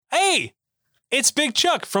It's Big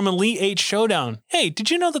Chuck from Elite 8 Showdown. Hey, did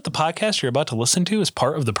you know that the podcast you're about to listen to is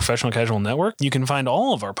part of the Professional Casual Network? You can find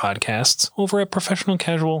all of our podcasts over at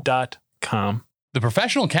professionalcasual.com. The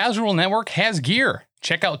Professional Casual Network has gear.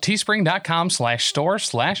 Check out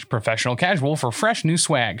teespring.com/store/professionalcasual for fresh new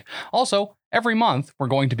swag. Also, every month, we're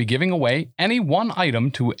going to be giving away any one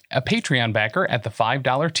item to a Patreon backer at the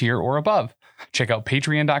 $5 tier or above. Check out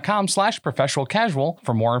patreon.com/professionalcasual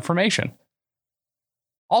for more information.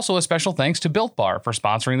 Also, a special thanks to Built Bar for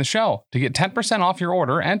sponsoring the show. To get 10% off your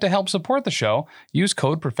order and to help support the show, use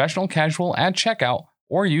code ProfessionalCasual at checkout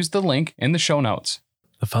or use the link in the show notes.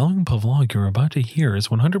 The following vlog you're about to hear is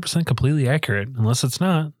 100% completely accurate. Unless it's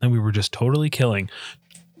not, then we were just totally killing.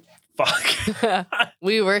 Fuck.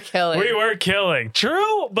 We were killing. We were killing.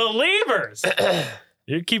 True believers.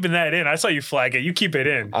 You're keeping that in. I saw you flag it. You keep it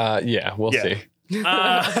in. Yeah, we'll see.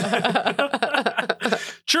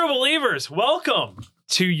 True believers, welcome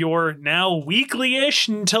to your now weekly-ish,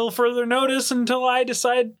 until further notice, until I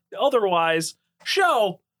decide otherwise,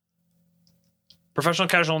 show. Professional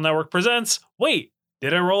Casual Network presents, wait,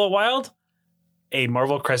 did I roll it wild? A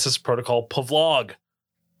Marvel Crisis Protocol vlog.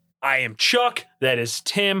 I am Chuck, that is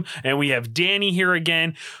Tim, and we have Danny here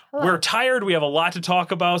again. Hello. We're tired, we have a lot to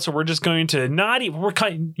talk about, so we're just going to not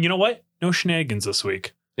even, you know what? No shenanigans this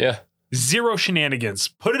week. Yeah. Zero shenanigans.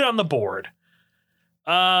 Put it on the board.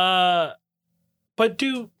 But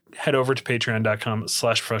do head over to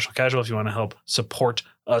patreon.com/professionalcasual if you want to help support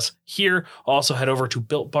us here. Also head over to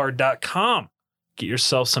builtbar.com. Get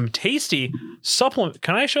yourself some tasty supplement.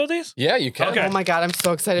 Can I show these? Yeah, you can. Okay. Oh my God, I'm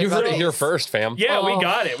so excited You about heard it this. here first, fam. Yeah, Oh. we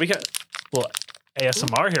got it. We got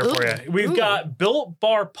ASMR here for you. We've Ooh. got Built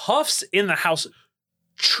Bar Puffs in the house.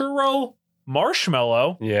 Churro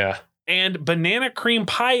marshmallow. Yeah. And banana cream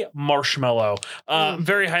pie marshmallow.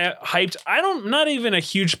 Very hyped. I'm not even a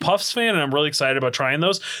huge Puffs fan, and I'm really excited about trying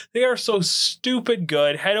those. They are so stupid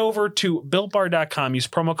good. Head over to builtbar.com. Use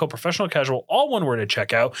promo code Professional Casual, all one word, at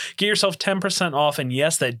checkout. Get yourself 10% off. And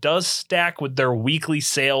yes, that does stack with their weekly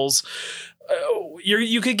sales.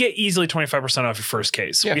 You could get easily 25% off your first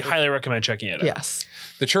case. Yeah. We highly recommend checking it out. Yes.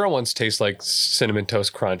 The churro ones taste like Cinnamon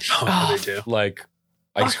Toast Crunch. Oh, they do. Like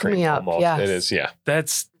ice Fuck cream. me up, Almost. yes. It is, yeah.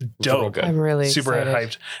 That's It's real dope. good. I'm really Super excited.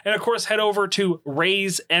 hyped. And of course, head over to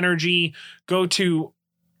Raise Energy. Go to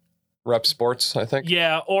Rep Sports, I think.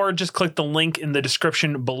 yeah, or just click the link in the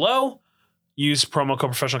description below. Use promo code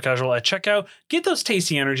Professional Casual at checkout. Get those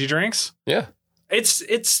tasty energy drinks. Yeah.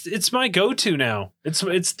 It's my go-to now.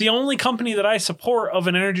 It's the only company that I support of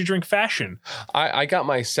an energy drink fashion. I got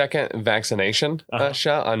my second vaccination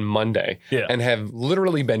shot on Monday and have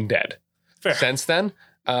literally been dead Fair. since then.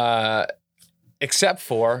 Except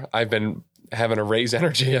for I've been having a Raise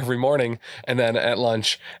Energy every morning and then at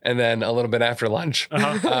lunch and then a little bit after lunch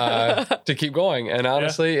to keep going. And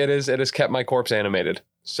honestly, it has kept my corpse animated.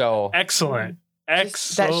 So Excellent. That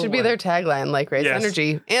should be their tagline, like Raise Yes.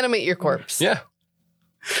 Energy, animate your corpse. yeah.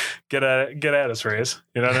 Get at us, Raise.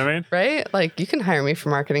 You know what I mean? Right? Like, you can hire me for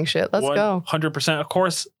marketing shit. Let's go. 100%. Of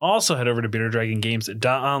course, also head over to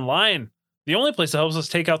BeaterDragonGames.online. The only place that helps us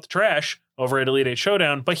take out the trash over at Elite 8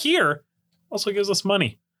 Showdown. But here also gives us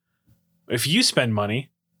money. If you spend money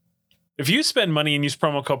and use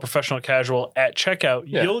promo code Professional Casual at checkout,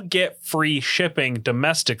 you'll get free shipping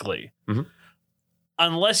domestically. Mhm.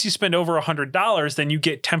 Unless you spend over $100, then you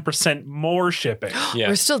get 10% more shipping. Yeah.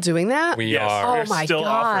 We're still doing that? We Yes. are. Oh my still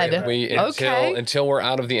offering God. that. We Okay. until we're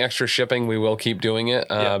out of the extra shipping, we will keep doing it.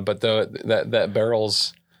 But that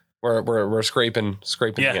barrels, we're scraping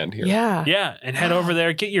the end here. Yeah. Yeah, and head over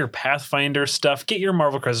there, get your Pathfinder stuff, get your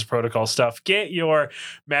Marvel Crisis Protocol stuff, get your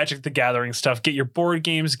Magic the Gathering stuff, get your board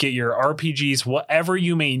games, get your RPGs, whatever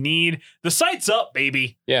you may need. The site's up,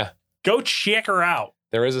 baby. Yeah. Go check her out.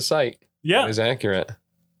 There is a site. Yeah, It is accurate.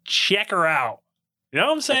 check her out. You know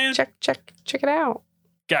what I'm saying? Check it out.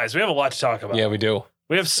 Guys, we have a lot to talk about. Yeah, we do.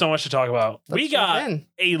 We have so much to talk about. We Let's jump got in.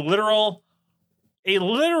 a literal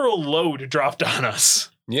load dropped on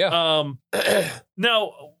us. Yeah.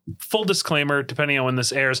 Now, full disclaimer, depending on when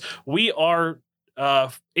this airs, we are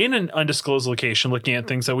in an undisclosed location looking at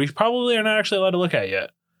things that we probably are not actually allowed to look at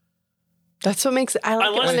yet. That's what makes it. I like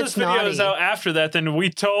Unless it when this it's video naughty. is out after that, then we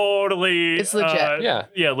totally... It's legit. Yeah.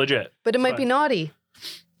 Yeah, legit. But it might Fine. be naughty.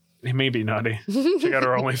 It may be naughty. Check out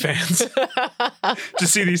our OnlyFans to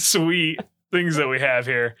see these sweet things that we have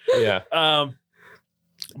here. Yeah.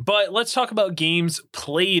 But let's talk about games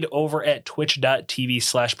played over at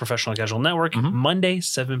twitch.tv/Professional Casual Network, Mhm. Monday,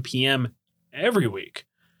 7 p.m. every week.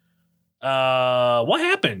 What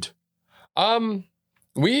happened?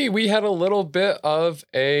 We had a little bit of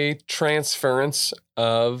a transference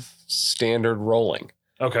of standard rolling.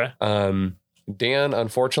 Okay. Dan,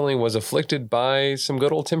 unfortunately, was afflicted by some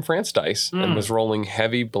good old Tim France dice and was rolling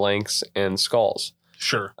heavy blanks and skulls.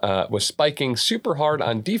 Sure. Was spiking super hard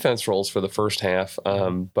on defense rolls for the first half.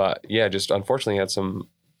 But yeah, just unfortunately had some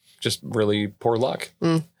just really poor luck.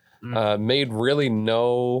 Made really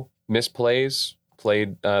no misplays,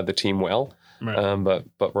 played the team well. Right.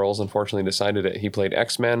 But Rolls unfortunately decided it. He played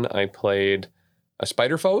X-Men. I played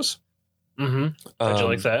Spider Foes. How'd you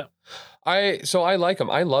like that? I like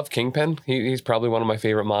him. I love Kingpin. He's probably one of my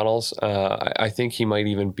favorite models. I think he might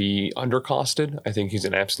even be undercosted. I think he's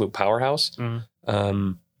an absolute powerhouse.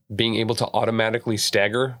 Being able to automatically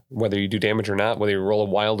stagger, whether you do damage or not, whether you roll a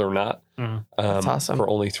wild or not, That's awesome. for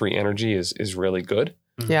only 3 energy is really good.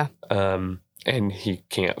 Yeah. And he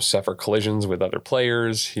can't suffer collisions with other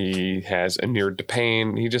players. He has inured to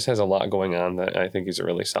pain. He just has a lot going on that I think he's a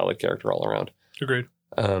really solid character all around. Agreed.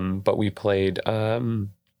 But we played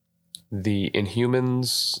the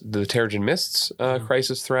Inhumans, the Terrigen Mists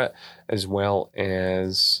crisis threat, as well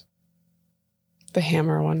as The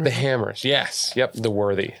hammer one. the Hammers. Yes, yep, the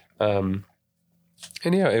Worthy. And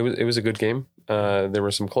yeah, it was a good game. There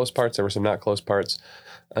were some close parts. There were some not close parts.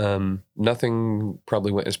 Nothing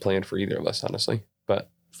probably went as planned for either of us, honestly. But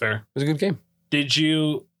Fair. it was a good game. Did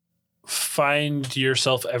you find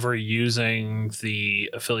yourself ever using the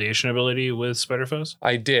affiliation ability with Spider Foes?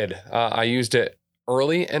 I did. I used it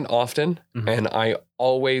early and often, and I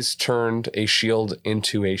always turned a shield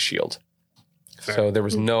into a shield. Fair. So there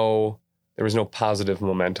was no positive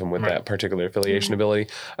momentum with that particular affiliation ability.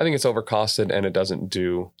 I think it's overcosted and it doesn't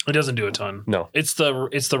do. It doesn't do a ton. No. It's the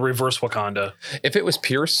reverse Wakanda. If it was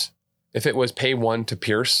Pierce, if it was pay 1 to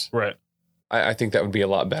Pierce, Right. I think that would be a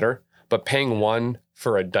lot better. But paying 1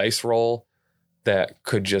 for a dice roll that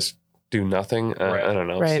could just do nothing, Right. I don't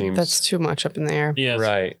know. Right. Seems, That's too much up in the air. Yes.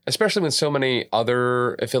 right. Especially when so many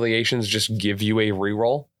other affiliations just give you a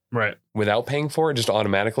reroll Right. without paying for it, just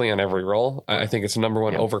automatically on every roll. I think it's number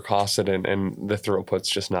one Yeah. overcosted and the throughput's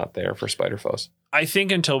just not there for Spider Foes. I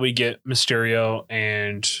think until we get Mysterio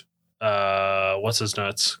and what's his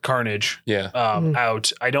nuts? Carnage Yeah.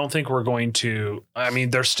 out, I don't think we're going to. I mean,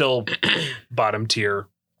 they're still bottom tier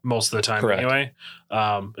most of the time Correct. anyway.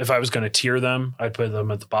 If I was going to tier them, I'd put them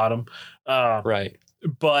at the bottom. Right.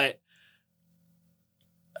 But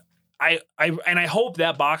I hope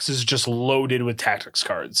that box is just loaded with tactics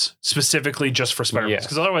cards specifically just for Spider-Man, Yes.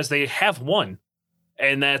 because otherwise they have one,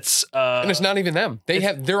 and that's And it's not even them.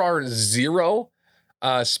 There are 0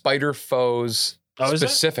 Spider Foes Oh, is it?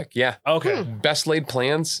 specific. Yeah. okay. Best Laid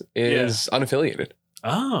Plans is unaffiliated.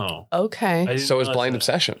 Oh, Okay. I didn't So is realize Blind that.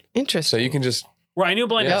 Obsession. So Interesting. you can just, Well, I knew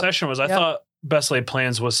Blind Yeah. Obsession was. I Yep. thought Best Laid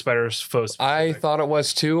Plans was Spider's Foes. I thought it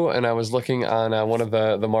was too. And I was looking on one of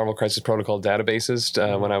the Marvel Crisis Protocol databases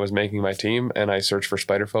when I was making my team, and I searched for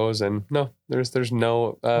Spider Foes, and no, there's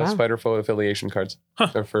no Wow. Spider Foe affiliation cards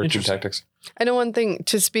for Team Interesting. Tactics. I know one thing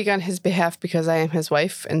to speak on his behalf because I am his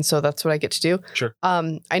wife, and so that's what I get to do. Sure.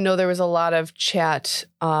 I know there was a lot of chat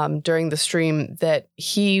during the stream that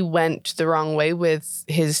he went the wrong way with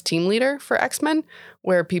his team leader for X-Men,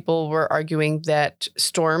 where people were arguing that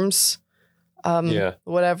Storm's Yeah.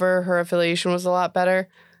 whatever her affiliation was a lot better,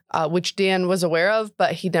 which Dan was aware of,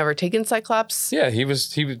 but he'd never taken Cyclops. Yeah, he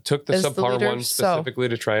took the As the subpar leader, one so- specifically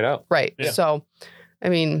to try it out. Right. Yeah. So, I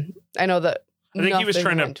mean, I know that. I think he was nothing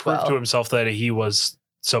trying to went prove well. to himself that he was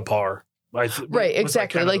subpar. Right,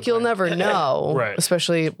 exactly. Like you'll never know, Right.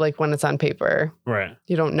 especially like when it's on paper. Right.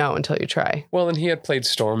 You don't know until you try. Well, and he had played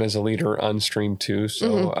Storm as a leader on stream too, so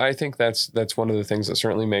Mm-hmm. I think that's one of the things that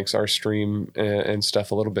certainly makes our stream and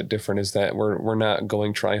stuff a little bit different. Is that we're not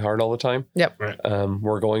going try hard all the time. Yep. Right.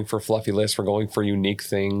 We're going for fluffy lists. We're going for unique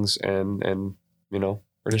things, and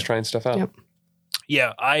we're just trying stuff out. Yep.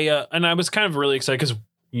 Yeah. I was kind of really excited because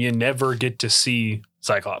you never get to see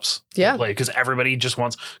Cyclops Yeah. play, because everybody just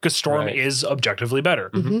wants, because Storm Right. is objectively better.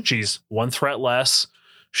 Mhm. She's one threat less.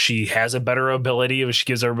 She has a better ability. She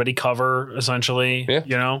gives everybody cover essentially. Yeah.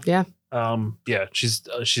 You know. Yeah. Yeah. She's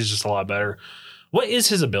just a lot better. What is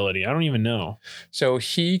his ability? I don't even know. So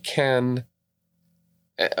he can.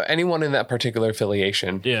 Anyone in that particular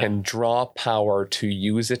affiliation Yeah. can draw power to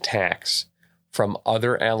use attacks from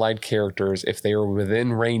other allied characters if they are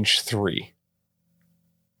within range 3.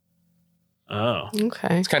 Oh.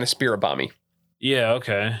 Okay. It's kind of spirit bomby, Yeah.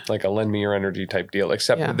 Okay. like a lend me your energy type deal,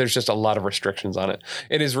 except Yeah. that there's just a lot of restrictions on it.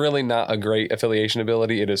 It is really not a great affiliation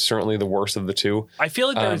ability. It is certainly the worst of the two. I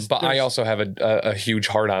feel like But I also have a huge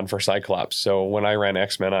hard on for Cyclops. So when I ran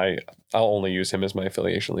X-Men, I'll only use him as my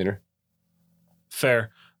affiliation leader.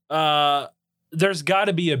 fair. There's got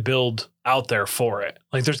to be a build out there for it.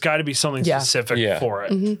 Like there's got to be something Yeah. specific Yeah. for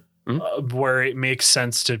it, Mhm. where it makes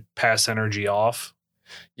sense to pass energy off.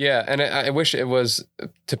 Yeah, and I wish it was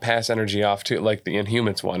to pass energy off to like the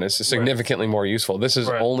Inhumans one. It's significantly more useful. This is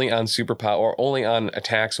only on superpower or only on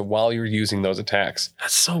attacks while you're using those attacks.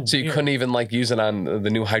 That's so you couldn't even like use it on the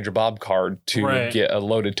new Hydra Bob card to get a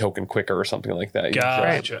loaded token quicker or something like that.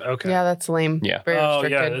 Gotcha. Okay. Yeah, that's lame. Yeah. Very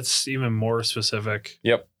restricted. Yeah, that's even more specific.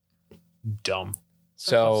 Yep. Dumb.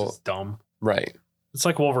 So That's dumb. Right. It's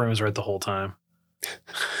like Wolverine was right the whole time.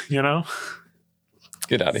 You know?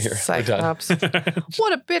 Get out of here. Cyclops.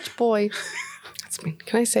 What a bitch boy. That's mean.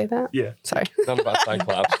 Can I say that? Yeah. Sorry. Not about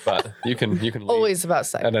Cyclops, but you can leave Always about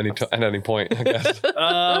Cyclops. at any point, I guess.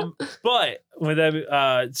 But with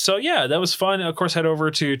that, so yeah, that was fun. Of course, head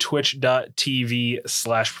over to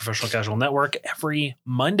twitch.tv/professional casual network every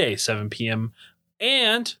Monday, 7 p.m.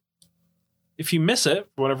 And if you miss it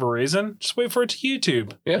for whatever reason, just wait for it to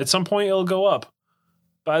YouTube. Yeah. At some point, it'll go up.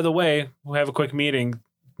 By the way, we'll have a quick meeting.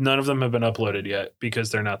 None of them have been uploaded yet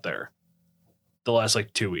because they're not there. The last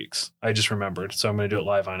like 2 weeks. I just remembered. So I'm going to do it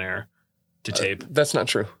live on air to tape. That's not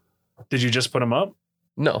true. Did you just put them up?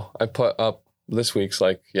 No, I put up this week's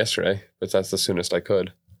like yesterday, but that's the soonest I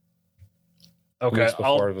could. Okay. Weeks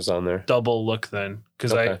before it was on there. Double look then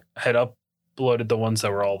because I had uploaded the ones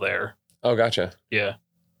that were all there. Oh, gotcha. Yeah.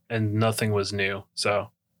 And nothing was new. So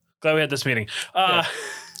glad we had this meeting.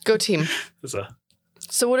 Go team.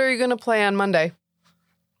 So what are you going to play on Monday?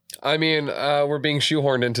 I mean, we're being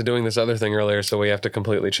shoehorned into doing this other thing earlier, so we have to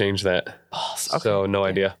completely change that. Oh, okay. So no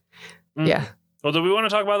idea. Yeah. Well, do we want to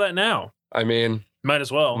talk about that now? I mean, might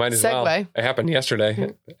as well. Segue. It happened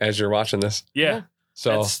yesterday as you're watching this. Yeah.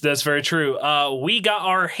 So that's very true. We got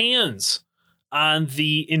our hands on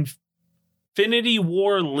the Infinity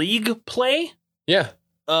War League play. Yeah.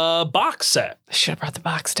 Box set. I should have brought the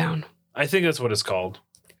box down. I think that's what it's called.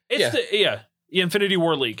 It's the Infinity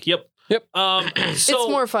War League. Yep. So it's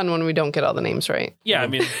more fun when we don't get all the names right. Yeah, I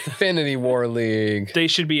mean, Infinity War League. They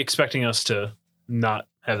should be expecting us to not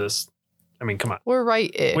have this. I mean, come on. We're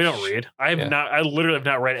right-ish. We don't read. I literally have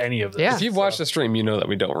not read any of this. Yeah. If you've watched the stream, you know that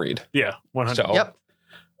we don't read. Yeah, 100%. So. Yep.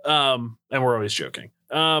 And we're always joking.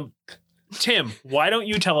 Tim, why don't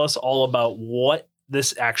you tell us all about what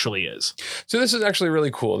this actually is? So this is actually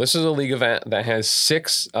really cool. This is a league event that has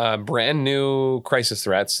 6 brand new crisis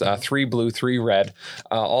threats, 3 blue, 3 red,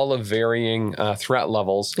 all of varying threat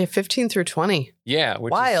levels. Yeah, 15 through 20. Yeah,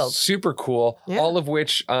 which Wild. is super cool. Yeah. All of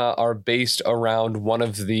which are based around one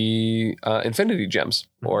of the Infinity Gems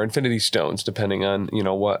or Infinity Stones, depending on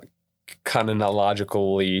what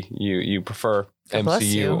chronologically you prefer,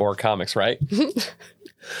 MCU or comics, right?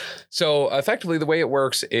 So effectively, the way it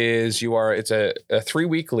works is it's a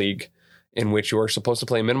 3-week league in which you are supposed to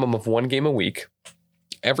play a minimum of 1 game a week.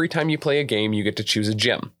 Every time you play a game, you get to choose a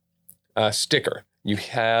gem, a sticker. You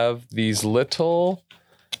have these little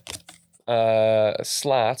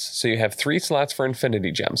slots. So you have 3 slots for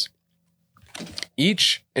Infinity Gems.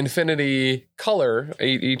 Each Infinity color,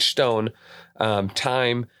 each stone,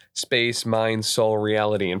 time, space, mind, soul,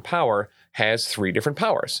 reality, and power has 3 different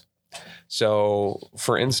powers. So,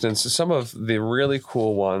 for instance, some of the really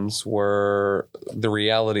cool ones were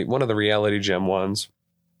one of the reality gem ones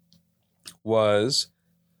was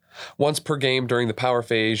once per game during the power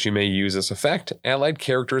phase, you may use this effect. Allied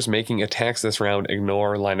characters making attacks this round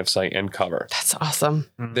ignore line of sight and cover. That's awesome.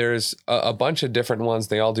 There's a bunch of different ones.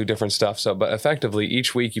 They all do different stuff. But effectively,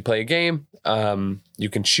 each week you play a game. You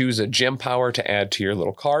can choose a gem power to add to your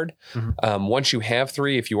little card. Mm-hmm. Once you have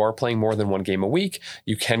 3, if you are playing more than 1 game a week,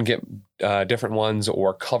 you can get different ones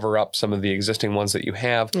or cover up some of the existing ones that you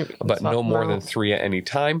have, but no more than 3 at any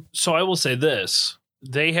time. So I will say this.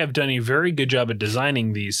 They have done a very good job at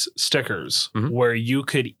designing these stickers where you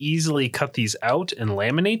could easily cut these out and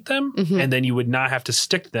laminate them, and then you would not have to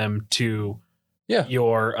stick them to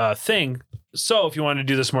your thing. So if you want to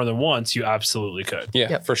do this more than once, you absolutely could.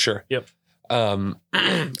 Yeah, for sure. Yep.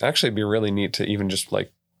 Actually, it'd be really neat to even just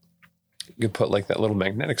like you could put like that little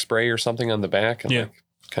magnetic spray or something on the back and like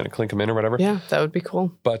kind of clink them in or whatever. Yeah, that would be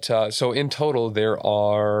cool. But so in total, there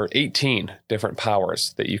are 18 different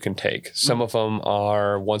powers that you can take. Some of them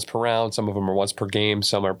are once per round. Some of them are once per game.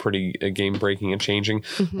 Some are pretty game breaking and changing.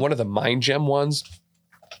 One of the Mind Gem ones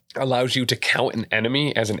allows you to count an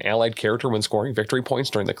enemy as an allied character when scoring victory points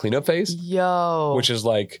during the cleanup phase. Yo. Which is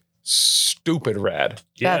like stupid rad.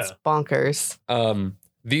 That's bonkers.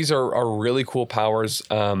 These are really cool powers.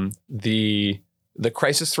 The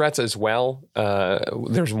crisis threats as well.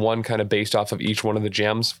 There's one kind of based off of each one of the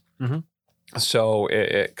gems. So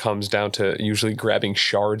it comes down to usually grabbing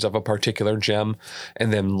shards of a particular gem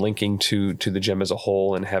and then linking to the gem as a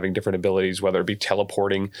whole and having different abilities, whether it be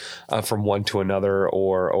teleporting from one to another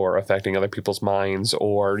or affecting other people's minds,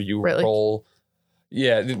 or you roll.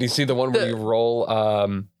 Yeah, did you see the one where you roll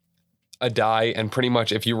a die, and pretty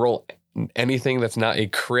much if you roll anything that's not a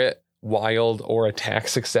crit, wild, or attack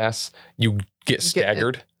success, you get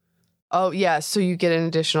staggered? Oh, yeah. So you get an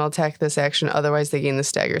additional attack this action. Otherwise, they gain the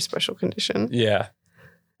stagger special condition. Yeah.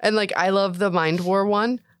 And like, I love the Mind War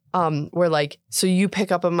one, where like, so you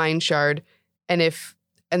pick up a mind shard, and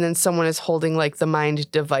then someone is holding like the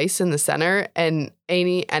mind device in the center, and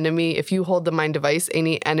any enemy, if you hold the mind device,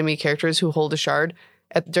 any enemy characters who hold a shard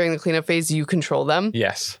during the cleanup phase, you control them.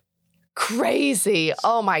 Yes. Crazy.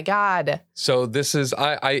 Oh my God. So this is,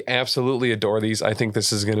 I absolutely adore these. I think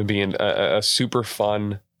this is going to be a super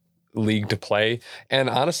fun league to play. And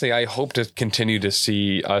honestly, I hope to continue to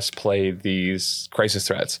see us play these crisis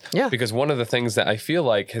threats. Yeah. Because one of the things that I feel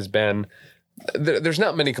like has been, there's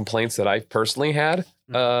not many complaints that I've personally had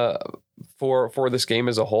for this game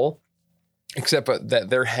as a whole, except that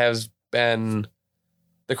there has been,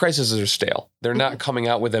 the crises are stale. They're not coming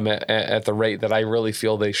out with them at the rate that I really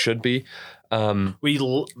feel they should be.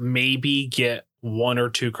 We maybe get one or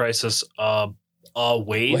two crisis a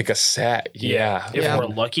wave, like a set. Yeah. If we're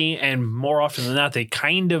lucky. And more often than not, they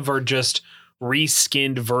kind of are just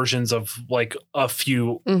reskinned versions of like a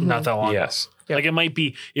few not that long Yes. ago. Like it might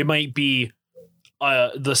be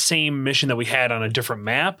the same mission that we had on a different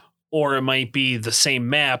map, or it might be the same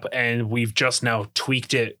map and we've just now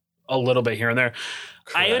tweaked it a little bit here and there.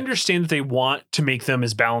 Correct. I understand that they want to make them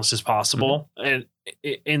as balanced as possible and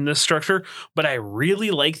in this structure, but I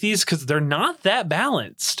really like these because they're not that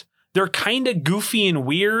balanced. They're kind of goofy and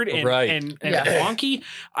weird and wonky.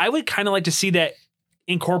 I would kind of like to see that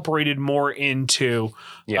incorporated more into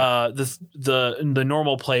the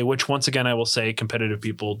normal play, which once again, I will say competitive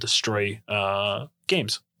people destroy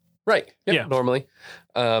games. Right. Yep, Yeah. Normally.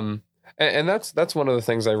 And that's one of the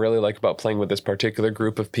things I really like about playing with this particular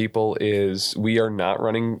group of people is we are not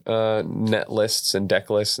running net lists and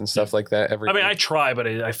deck lists and stuff like that every week. I try, but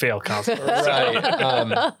I fail constantly.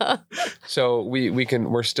 Right. So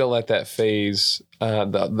we're still at that phase,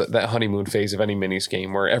 that honeymoon phase of any minis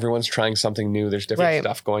game where everyone's trying something new. There's different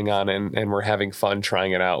stuff going on and we're having fun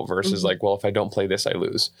trying it out versus like, well, if I don't play this, I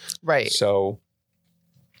lose. Right. So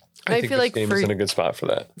I think feel this like game is in a good spot for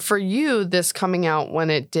that. For you, this coming out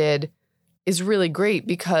when it did is really great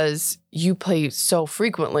because you play so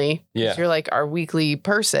frequently. Yeah. You're like our weekly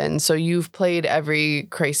person. So you've played every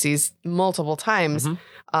crisis multiple times.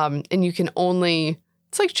 And you can only,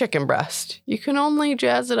 it's like chicken breast. You can only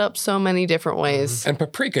jazz it up so many different ways. And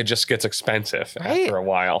paprika just gets expensive Right? after a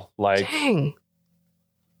while. Like, Dang.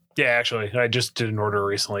 Yeah, actually, I just did an order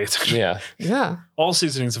recently. It's actually, yeah. Yeah. all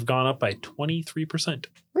seasonings have gone up by 23%.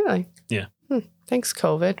 Really? Yeah. Thanks,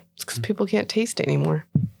 COVID. It's because people can't taste anymore.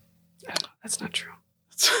 That's not true.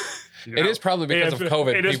 It is probably because of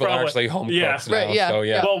COVID. it is People are probably- actually home yeah. cooks now. Right, yeah. So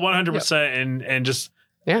yeah. Well, 100%. And just,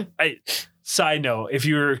 Yeah. Side note, if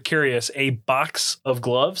you're curious, a box of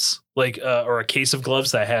gloves, like, or a case of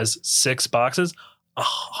gloves that has 6 boxes,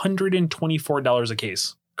 $124 a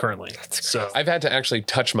case currently. So I've had to actually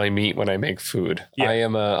touch my meat when I make food. Yeah. I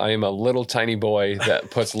am a little tiny boy that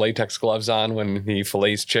puts latex gloves on when he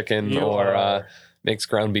fillets chicken You or are- makes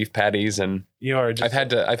ground beef patties, and you are just I've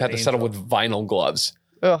had to settle with vinyl gloves.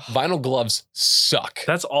 Ugh. Vinyl gloves suck.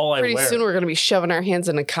 That's all I Pretty wear. soon we're going to be shoving our hands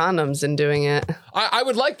into condoms and doing it. I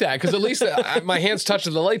would like that because at least my hands touch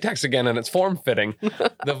the latex again and it's form fitting.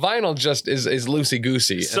 The vinyl just is loosey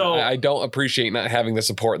goosey. So- I don't appreciate not having the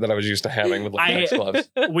support that I was used to having with latex gloves.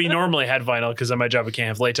 We normally had vinyl because at my job we can't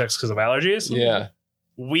have latex because of allergies. Yeah.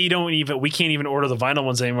 We can't even order the vinyl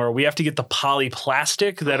ones anymore. We have to get the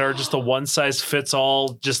polyplastic that are just the one size fits all,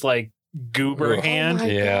 just like goober Ugh. hand. Oh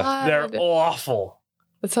my Yeah. God. They're awful.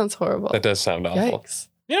 That sounds horrible. That does sound awful. Yikes.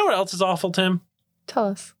 You know what else is awful, Tim? Tell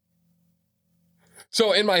us.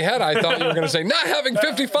 So in my head, I thought you were going to say not having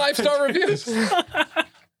 55-star reviews.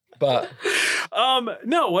 But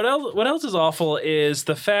No, what else is awful is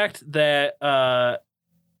the fact that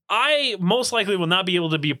I most likely will not be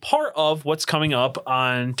able to be part of what's coming up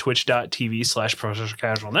on twitch.tv/Professional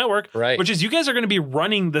Casual Network, Right. which is you guys are going to be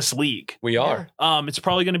running this league. we are. It's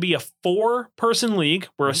probably going to be a 4-person league,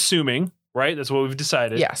 we're assuming, right? That's what we've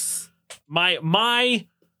decided. Yes.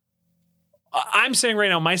 I'm saying right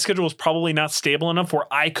now, my schedule is probably not stable enough where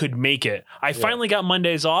I could make it. I finally got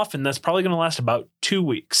Mondays off, and that's probably going to last about 2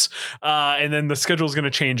 weeks. And then the schedule is going to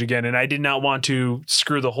change again. And I did not want to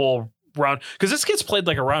screw the whole round because this gets played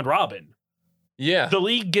like a round robin. Yeah. The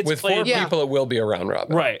league gets With 4 played. Yeah. people, it will be a round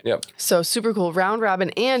robin. Right. Yep. So super cool. Round robin,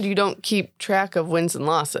 and you don't keep track of wins and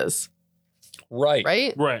losses, Right.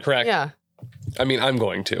 right? Right. Correct. Yeah. I mean, I'm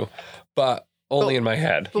going to. But only in my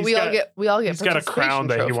head. But we all get He's got a crown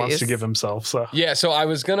that he wants to trophies. give himself. So Yeah, so I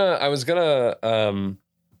was gonna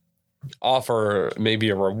offer maybe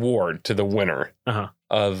a reward to the winner Uh-huh.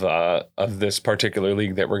 of this particular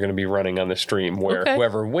league that we're going to be running on the stream, where Okay.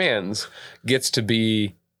 whoever wins gets to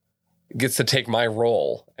take my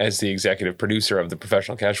role as the executive producer of the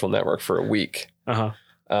Professional Casual Network for a week.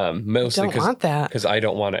 Mostly Don't want that. because I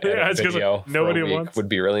don't want to Yeah, I edit was gonna say, video. For nobody a week wants- would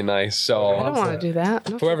be really nice. I So don't want to do that.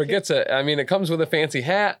 No, whoever thank you. gets it, I mean, it comes with a fancy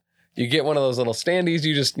hat. You get one of those little standees.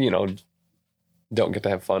 You just don't get to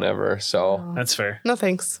have fun ever. So No. that's fair. No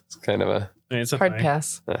thanks. it's kind of I mean, it's a Hard thing.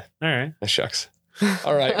 pass. All right. shucks.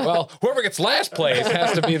 All right. Well, whoever gets last place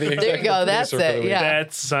has to be the executive There you go, that's producer for the it, week.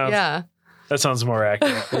 yeah. That sounds more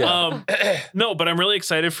accurate. Yeah. No, but I'm really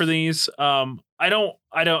excited for these.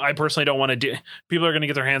 I personally don't want to do. People are going to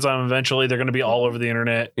get their hands on them eventually. They're going to be all over the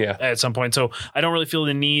internet Yeah. at some point. So I don't really feel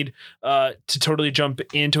the need to totally jump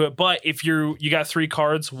into it. But if you got 3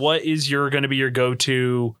 cards, what is going to be your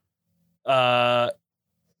go-to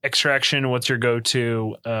extraction? What's your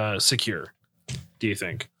go-to secure? Do you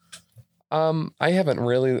think? I haven't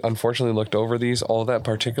really, unfortunately, looked over these all that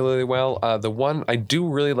particularly well. The one I do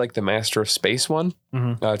really like, the Master of Space one.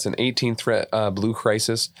 Mhm. It's an 18 threat blue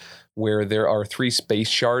crisis where there are 3 space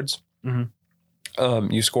shards. Mhm.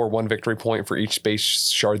 You score 1 victory point for each space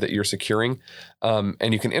shard that you're securing,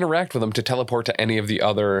 and you can interact with them to teleport to any of the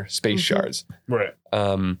other space Mhm. shards. Right.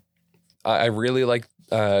 I really like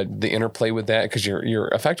the interplay with that because you're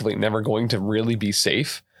effectively never going to really be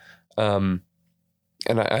safe.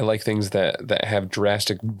 And I like things that have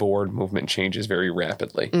drastic board movement changes very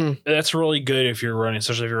rapidly. That's really good if you're running,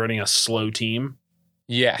 especially if you're running a slow team.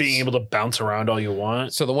 Yes. Being able to bounce around all you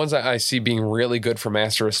want. So the ones that I see being really good for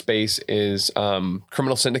Master of Space is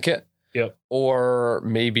Criminal Syndicate. Yep. Or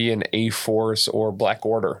maybe an A-Force or Black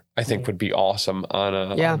Order, I think would be awesome on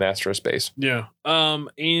a Master of Space. Yeah.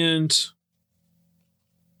 And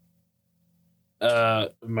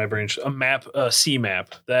my brain, a C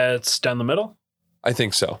map that's down the middle. I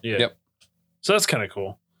think so. Yeah. Yep. So that's kind of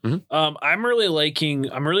cool. Mhm. I'm really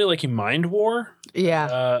liking Mind War.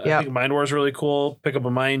 Yeah. I think Mind War is really cool. Pick up a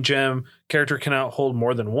mind gem. Character cannot hold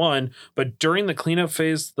more than one, but during the cleanup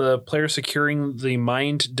phase, the player securing the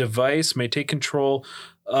mind device may take control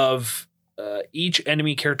of each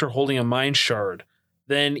enemy character holding a mind shard.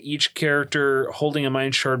 Then each character holding a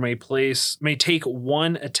mind shard may take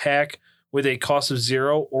 1 attack with a cost of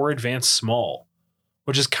 0 or advance small,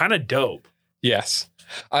 which is kind of dope. Yes.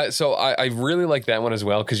 So I really like that one as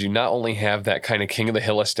well because you not only have that kind of King of the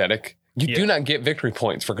Hill aesthetic, you do not get victory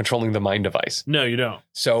points for controlling the mind device. No, you don't.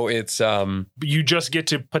 So it's You just get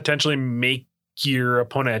to potentially make your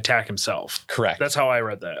opponent attack himself. correct. That's how I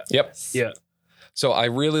read that. Yep. Yeah. So I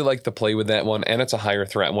really like the play with that one, and it's a higher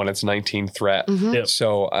threat one. It's 19 threat. Mhm. Yep.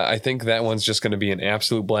 So I think that one's just going to be an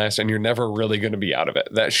absolute blast, and you're never really going to be out of it.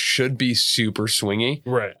 That should be super swingy,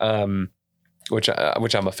 Right. which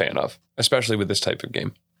I'm a fan of, especially with this type of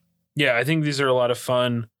game. Yeah, I think these are a lot of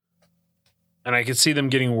fun. And I could see them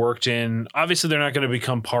getting worked in. Obviously, they're not going to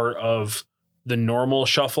become part of the normal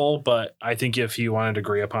shuffle, but I think if you wanted to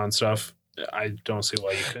agree upon stuff, I don't see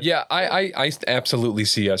why you couldn't. Yeah, I absolutely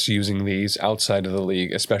see us using these outside of the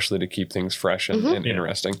league, especially to keep things fresh and, Mhm. and Yeah.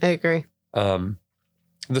 interesting. I agree.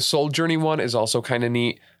 The Soul Journey one is also kind of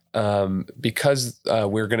neat because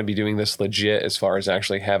we're going to be doing this legit as far as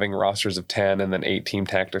actually having rosters of 10 and then 8 team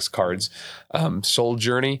tactics cards. Soul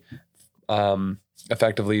Journey,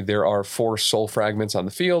 effectively, there are 4 soul fragments on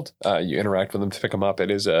the field. You interact with them to pick them up. It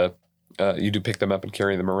is you do pick them up and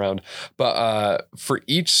carry them around. But for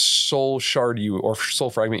each soul shard or soul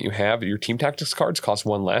fragment you have, your team tactics cards cost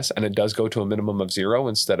 1 less, and it does go to a minimum of 0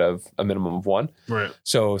 instead of a minimum of 1. Right.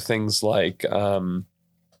 So things like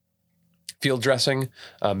field dressing,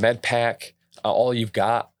 med pack, all you've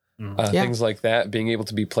got, Yeah. things like that, being able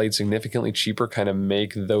to be played significantly cheaper kind of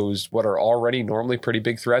make those what are already normally pretty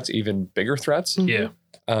big threats even bigger threats. Mhm.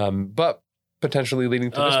 Yeah. But potentially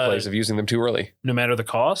leading to this place of using them too early. No matter the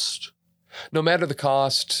cost. No matter the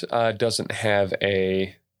cost, doesn't have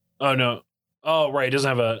a... Oh, no. Oh, right. It doesn't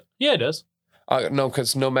have a. Yeah, it does. no,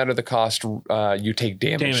 because no matter the cost, you take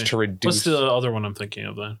damage to reduce... What's the other one I'm thinking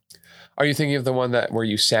of then? Are you thinking of the one where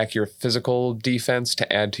you sack your physical defense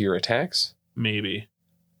to add to your attacks? Maybe.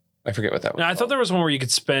 I forget what that was. No, I thought there was one where you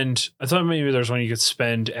could spend. I thought maybe there's one you could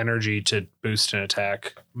spend energy to boost an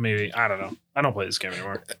attack. Maybe I don't know. I don't play this game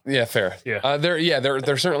anymore. Yeah, fair. Yeah.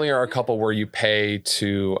 There certainly are a couple where you pay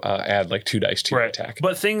to add like 2 dice to your attack.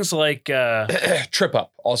 But things like Trip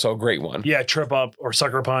Up, also a great one. Trip Up or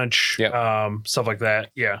Sucker Punch, Yep. stuff like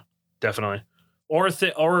that. Yeah, definitely. or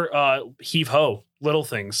heave ho, little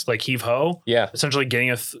things like heave ho. Yeah. Essentially,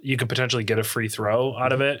 getting you could potentially get a free throw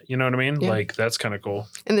out of it. You know what I mean? Yeah. Like that's kind of cool.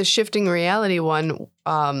 And the shifting reality one,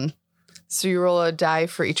 so you roll a die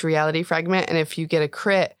for each reality fragment, and if you get a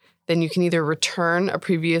crit, then you can either return a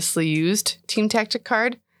previously used team tactic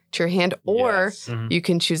card to your hand, or Yes. Mhm. you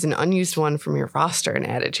can choose an unused one from your roster and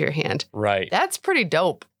add it to your hand. Right. That's pretty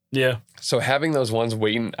dope. Yeah. So having those ones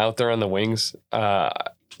waiting out there on the wings, I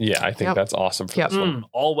think Yep. that's awesome for Yep. this one.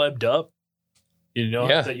 All webbed up. You don't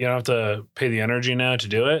have to, you don't have to pay the energy now to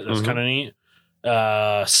do it. That's Mhm. kind of neat.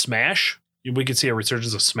 Smash. We could see a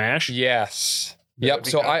resurgence of Smash. Yes. That would Yep. be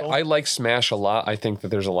So kinda cool. I like Smash a lot. I think that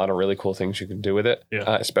there's a lot of really cool things you can do with it,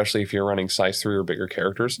 Yeah. especially if you're running size 3 or bigger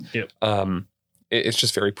characters. Yep. It's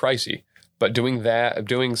just very pricey. But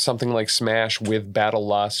doing something like Smash with Battle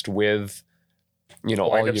Lust, with all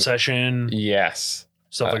Blind your Obsession, yes,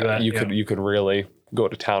 stuff like that. you could really go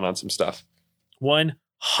to town on some stuff.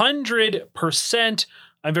 100%.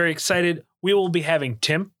 I'm very excited. We will be having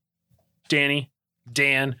Tim, Danny,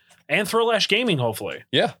 Dan, and Throwlash Gaming, hopefully.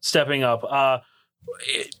 Yeah. Stepping up.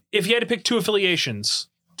 If you had to pick 2 affiliations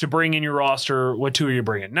to bring in your roster, what 2 are you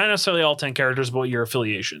bringing? Not necessarily all 10 characters, but your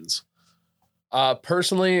affiliations.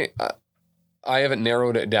 Personally, I haven't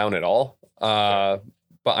narrowed it down at all. But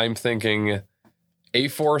I'm thinking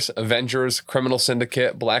A-Force, Avengers, Criminal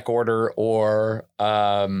Syndicate, Black Order, or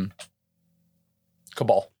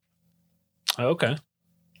Cabal. Okay.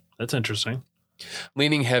 That's interesting.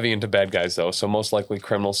 Leaning heavy into bad guys, though. So most likely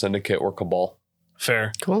Criminal Syndicate or Cabal.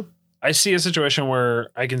 Fair. Cool. I see a situation where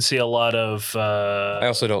I can see a lot of... I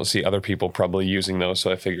also don't see other people probably using those.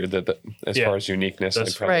 So I figured that as Yeah. far as uniqueness, I'd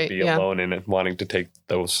That's probably right, be yeah. alone in it, wanting to take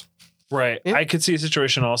those. Right. Yeah. I could see a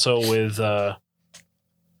situation also with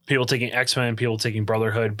people taking X-Men, people taking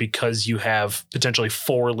Brotherhood, because you have potentially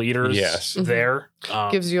 4 leaders Yes. Mhm. there.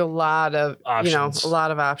 Gives you a lot of Options. a lot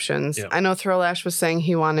of options. Yeah. I know Throwlash was saying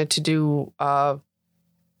he wanted to do what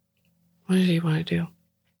did he want to do?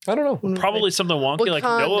 I don't know. When we Probably something wonky like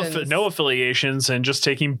Wakandans. no affiliations and just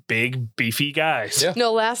taking big, beefy guys. Yeah.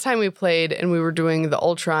 No, last time we played and we were doing the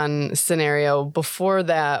Ultron scenario, before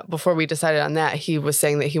we decided on that, he was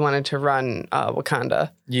saying that he wanted to run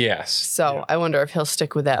Wakanda. Yes. So Yeah. I wonder if he'll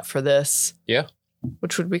stick with that for this. Yeah.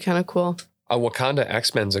 Which would be kind of cool. Wakanda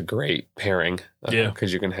X-Men's a great pairing. Yeah.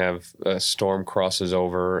 Because you can have Storm crosses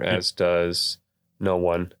over, as does no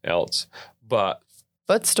one else. But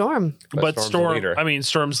But Storm. But Storm's a Storm, leader. I mean,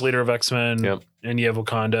 Storm's leader of X-Men, Yep. and you have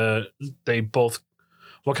Wakanda.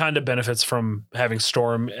 Wakanda benefits from having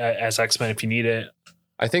Storm as X-Men if you need it.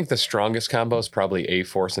 I think the strongest combo is probably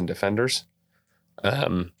A-Force and Defenders.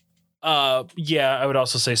 Yeah, I would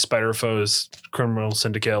also say Spider Foes, Criminal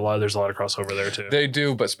Syndicate. There's a lot of crossover there too. They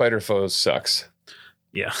do, but Spider Foes sucks.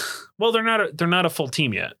 Yeah. Well, they're not a full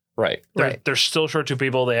team yet. Right. They're still short 2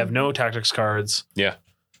 people. They have no tactics cards. Yeah.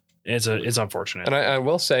 It's unfortunate. And I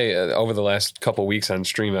will say, over the last couple weeks on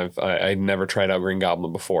stream, I'd never tried out Green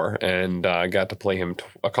Goblin before, and I got to play him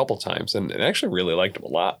a couple times, and actually really liked him a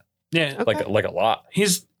lot. Yeah, Okay. Like a lot.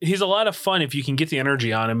 he's a lot of fun if you can get the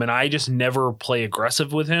energy on him, and I just never play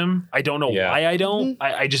aggressive with him. I don't know Yeah. why I don't.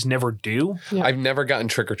 I just never do. Yeah. I've never gotten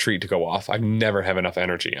Trick or Treat to go off. I've never have enough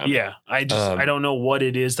energy on him. Yeah, I don't know what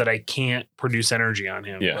it is that I can't produce energy on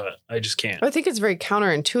him. Yeah. But I just can't. I think it's very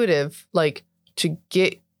counterintuitive, like to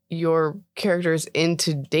get your characters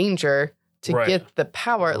into danger to Right. get the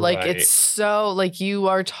power. Like Right. it's so like you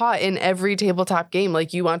are taught in every tabletop game,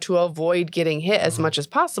 like you want to avoid getting hit as much as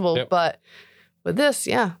possible. Yep. But with this,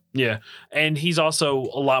 yeah. Yeah, and he's also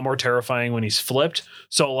a lot more terrifying when he's flipped.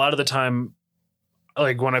 So a lot of the time,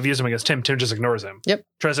 like when I've used him against Tim just ignores him. Yep.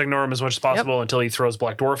 Tries to ignore him as much as possible until he throws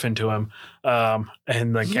Black Dwarf into him,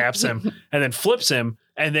 and then caps him, and then flips him,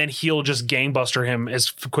 and then he'll just gangbuster him as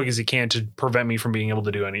quick as he can to prevent me from being able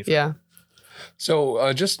to do anything. Yeah.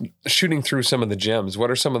 So just shooting through some of the gems,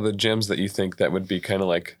 what are some of the gems that you think that would be kind of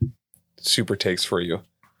like super takes for you?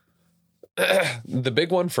 The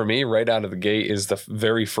big one for me right out of the gate is the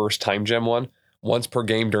very first time gem one. Once per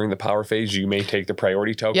game during the power phase, you may take the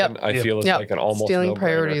priority token. Yep. I feel it's Yep. like an almost Stealing no-brainer.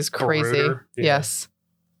 priority is crazy. Brooder, yeah. Yes.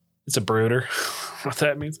 It's a brooder. What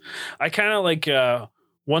that means. I kind of like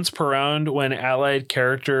once per round when allied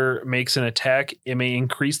character makes an attack, it may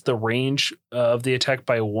increase the range of the attack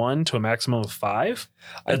by 1 to a maximum of 5.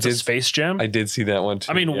 That's a space gem. I did see that one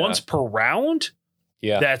too. I mean, yeah. once per round,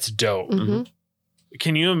 Yeah. that's dope. Mhm.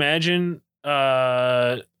 Can you imagine?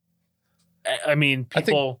 I mean, I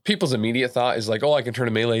people. think people's immediate thought is like, oh, I can turn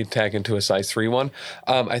a melee attack into a size 3 one.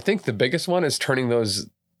 I think the biggest one is turning those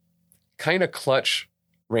kind of clutch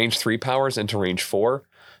range 3 powers into range 4.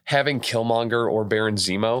 Having Killmonger or Baron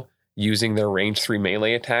Zemo using their range 3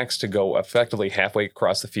 melee attacks to go effectively halfway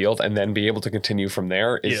across the field and then be able to continue from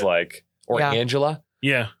there is like, or Yeah. Angela.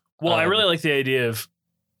 Yeah. Well, I really like the idea of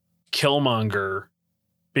Killmonger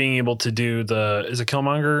being able to do is it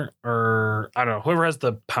Killmonger or I don't know, whoever has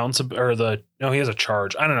the pounce or he has a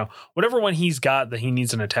charge. I don't know. Whatever one he's got that he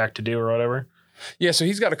needs an attack to do or whatever. Yeah, so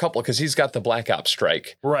he's got a couple because he's got the Black Ops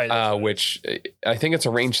Strike, Right. which I think it's a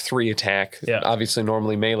range 3 attack. Yeah. Obviously,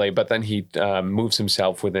 normally melee, but then he moves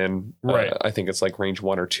himself within. Right. I think it's like range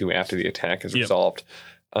 1 or 2 after the attack is Yep. resolved.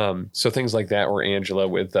 So things like that, or Angela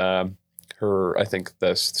with her, I think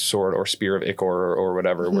the sword or spear of Ichor or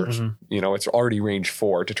whatever, where Mhm. it's already range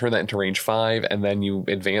 4. To turn that into range 5, and then you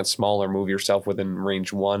advance small or move yourself within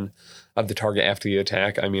range 1 of the target after the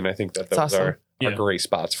attack. I mean, I think that those awesome. are Yeah. great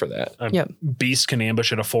spots for that. Yep. Beast can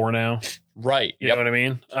ambush at a 4 now. Right. You know what I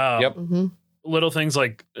mean? Yep. hmm Little things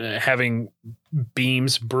like having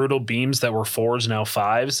brutal beams that were 4s now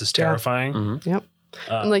 5s is terrifying. Mhm.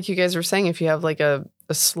 And like you guys were saying, if you have like a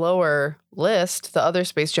slower list, the other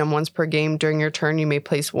Space Jam ones per game during your turn, you may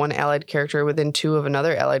place one allied character within 2 of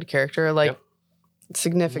another allied character. Like, Yep.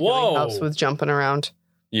 significantly Whoa. helps with jumping around.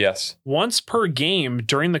 Yes. Once per game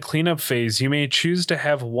during the cleanup phase, you may choose to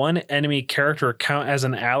have one enemy character count as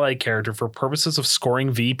an allied character for purposes of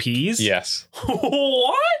scoring VPs. Yes.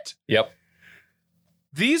 What? Yep.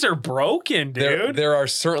 These are broken, dude. There are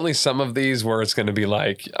certainly some of these where it's going to be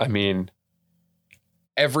like, I mean,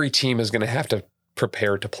 every team is going to have to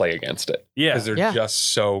prepare to play against it Yeah. because they're Yeah.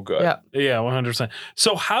 just so good. Yeah. Yeah, 100%.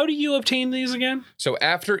 So how do you obtain these again? So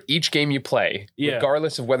after each game you play, Yeah.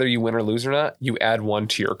 regardless of whether you win or lose or not, you add one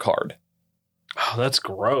to your card. Oh, that's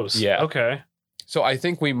gross. Yeah. Okay. So I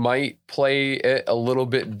think we might play it a little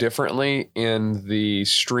bit differently in the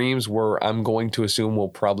streams where I'm going to assume we'll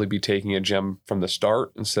probably be taking a gem from the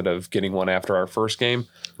start instead of getting one after our first game.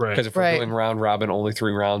 Right. Because if we're Right. doing round robin, only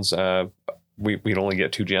 3 rounds, we'd only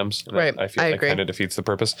get 2 gems. And Right. I feel I like agree. kind of defeats the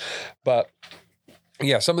purpose. But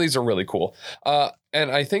yeah, some of these are really cool.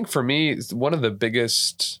 And I think for me, one of the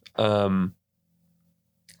biggest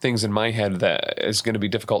things in my head that is going to be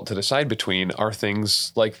difficult to decide between are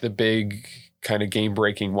things like the big kind of game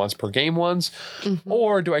breaking once per game ones, Mhm.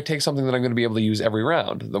 or do I take something that I'm going to be able to use every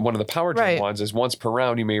round? One of the power gem Right. ones is once per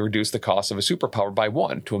round, you may reduce the cost of a superpower by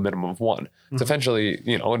 1 to a minimum of 1. It's Mhm. essentially,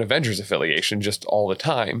 an Avengers affiliation just all the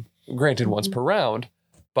time. Granted, once Mhm. per round,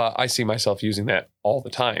 but I see myself using that all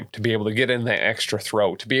the time to be able to get in that extra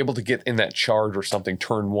throw, to be able to get in that charge or something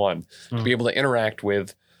turn 1, to Mhm. be able to interact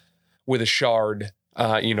with a shard,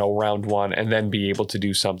 round 1, and then be able to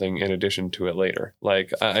do something in addition to it later.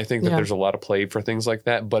 Like, I think that Yeah. there's a lot of play for things like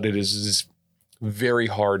that, but it is very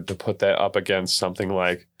hard to put that up against something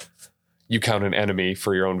like you count an enemy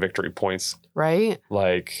for your own victory points. Right?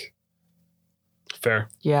 Like, Fair.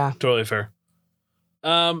 Yeah. Totally fair.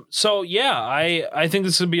 So yeah, I think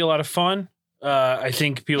this would be a lot of fun. I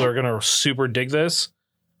think people are gonna super dig this.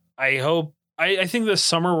 I think this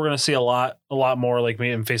summer we're gonna see a lot more like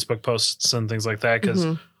me in Facebook posts and things like that because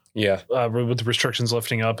Mhm. yeah. with the restrictions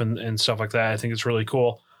lifting up and stuff like that, I think it's really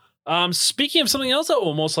cool. Speaking of something else that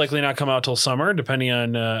will most likely not come out till summer, depending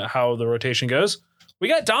on how the rotation goes, we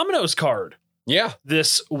got Domino's card Yeah.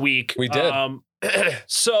 this week. We did.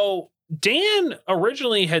 So Dan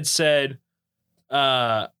originally had said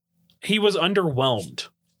he was underwhelmed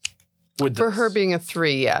with For this, her being a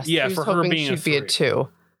 3, yes. Yeah, He was for her hoping being a she'd be a 3. 2.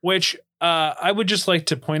 which I would just like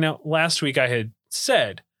to point out. Last week I had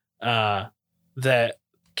said that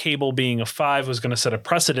Cable being a 5 was going to set a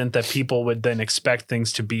precedent that people would then expect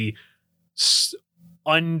things to be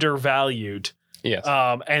undervalued. Yes.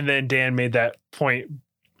 And then Dan made that point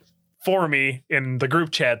for me in the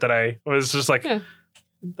group chat that I was just like, Yeah.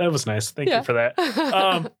 that was nice. Thank Yeah. you for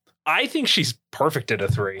that. I think she's perfect at a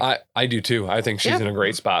 3. I do too. I think she's Yeah. in a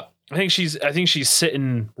great spot. I think she's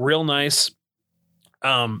sitting real nice.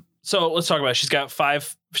 So let's talk about it. She's got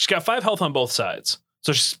 5 health on both sides.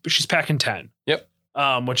 So she's packing 10. Yep.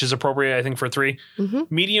 Which is appropriate, I think, for 3. Mhm.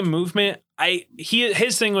 Medium movement.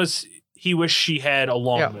 His thing was he wished she had a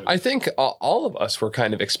long Yeah. move. I think all of us were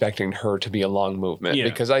kind of expecting her to be a long movement Yeah.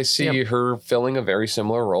 because I see her filling a very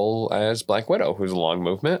similar role as Black Widow, who's a long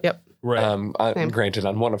movement. Yep. right. Same. Granted,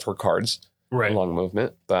 on one of her cards, right. a long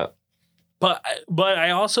movement, but But I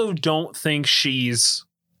also don't think she is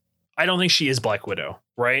Black Widow,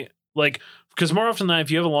 right? Like, because more often than not, if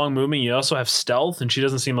you have a long movement, you also have stealth, and she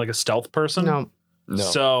doesn't seem like a stealth person. No. no.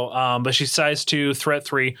 So, but she's size 2, threat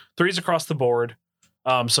 3, 3's across the board.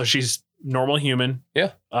 So she's normal human.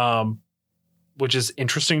 Yeah. Which is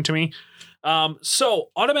interesting to me. So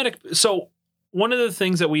one of the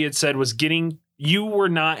things that we had said was you were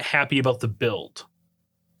not happy about the build.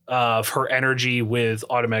 of her energy with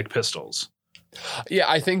automatic pistols. Yeah,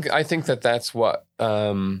 I think that's what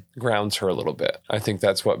grounds her a little bit. I think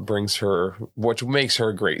that's what brings her, what makes her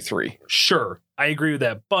a great 3. Sure, I agree with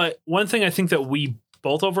that. But one thing I think that we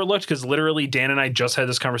both overlooked, because literally Dan and I just had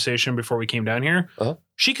this conversation before we came down here,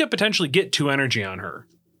 she could potentially get 2 energy on her.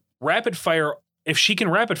 Rapid fire, if she can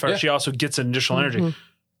rapid fire, she also gets an additional energy.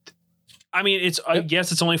 I mean, it's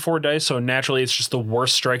yes, it's only 4 dice, so naturally it's just the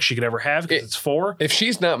worst strike she could ever have because it's 4. If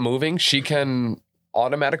she's not moving, she can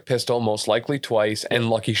automatic pistol most likely twice and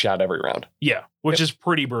lucky shot every round. Yeah, which is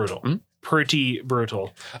pretty brutal. Pretty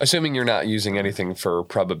brutal. Assuming you're not using anything for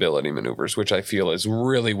probability maneuvers, which I feel is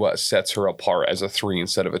really what sets her apart as a 3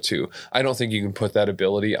 instead of a 2. I don't think you can put that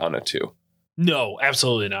ability on a 2. No,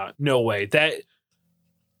 absolutely not. No way. That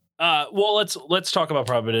well, let's talk about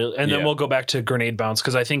probability, and then we'll go back to grenade bounce,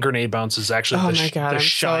 because I think grenade bounce is actually I'm shining.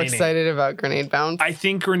 so excited about grenade bounce. I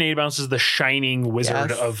think grenade bounce is the shining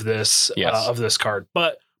wizard of this card.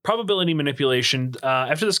 But probability manipulation.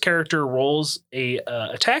 After this character rolls a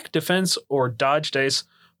attack, defense, or dodge dice,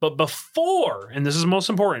 but before, and this is most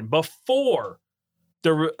important, before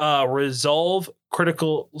the resolve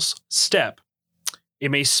critical step,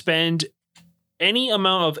 it may spend any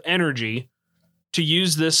amount of energy to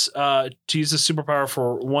use this superpower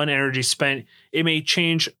for 1 energy spent. It may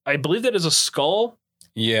change, I believe that is a skull.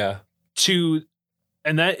 Yeah.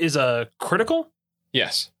 And that is a critical?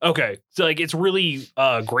 Yes. Okay. So like it's really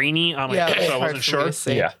grainy on my so I wasn't sure.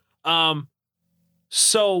 Yeah.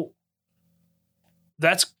 So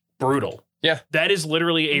that's brutal. Yeah. That is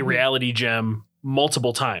literally a reality gem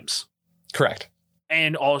multiple times. Correct.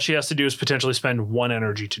 And all she has to do is potentially spend 1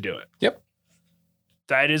 energy to do it. Yep.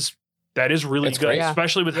 That is really good,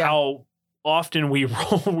 especially with how often we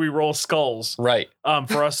roll skulls. Right.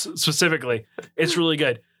 For us specifically, it's really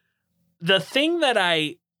good. The thing that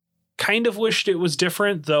I kind of wished it was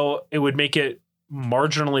different, though it would make it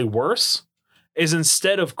marginally worse, is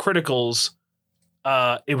instead of criticals,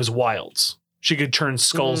 it was wilds. She could turn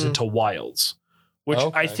skulls into wilds, which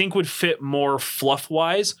I think would fit more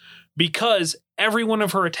fluff-wise, because every one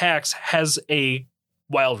of her attacks has a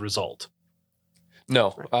wild result.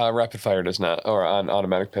 No, rapid fire does not, or on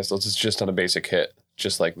automatic pistols. It's just on a basic hit,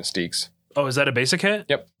 just like Mystique's. Oh, is that a basic hit?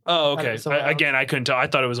 Yep. Oh, okay. Again, I couldn't tell. I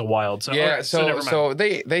thought it was a wild. So, yeah. right, so never mind. So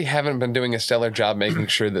they haven't been doing a stellar job making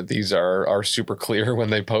sure that these are super clear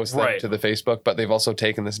when they post them to the Facebook, but they've also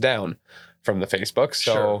taken this down from the Facebook.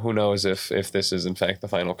 So who knows if this is in fact the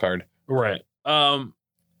final card? Right.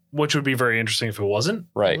 Which would be very interesting if it wasn't.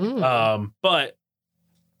 Right. But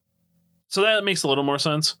so that makes a little more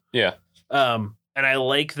sense. Yeah. And I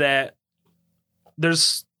like that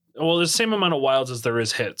there's the same amount of wilds as there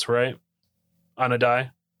is hits, right? On a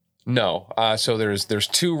die? No. So there's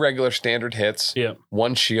 2 regular standard hits. Yeah.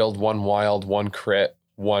 1 shield, 1 wild, 1 crit,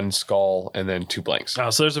 1 skull, and then 2 blanks. So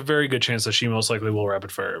there's a very good chance that she most likely will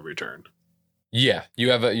rapid fire every turn. Yeah. You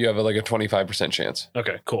have like a 25% chance.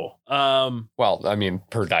 Okay, cool. Well, I mean,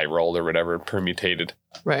 per die roll or whatever, permutated.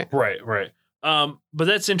 Right. But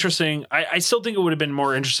that's interesting. I still think it would have been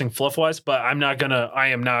more interesting fluff wise, but I am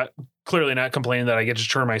not clearly not complaining that I get to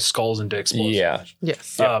turn my skulls into explosives. Yeah.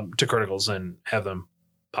 Yes. To criticals and have them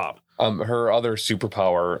pop. Her other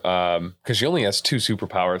superpower, because she only has 2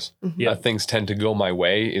 superpowers, things tend to go my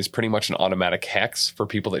way, is pretty much an automatic hex for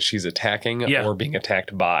people that she's attacking or being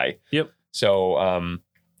attacked by. Yep. So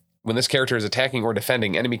when this character is attacking or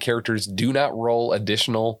defending, enemy characters do not roll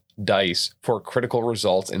additional dice for critical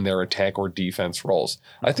results in their attack or defense rolls.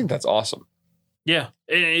 I think that's awesome. Yeah.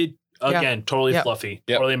 Again, totally fluffy.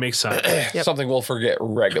 Yep. Totally makes sense. Something we'll forget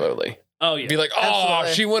regularly. Oh, yeah. Be like,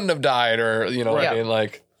 absolutely. She wouldn't have died, or, what I mean?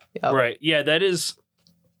 Like, right. Yeah, that is.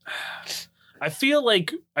 I feel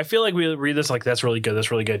like we read this like that's really good.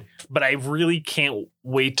 That's really good. But I really can't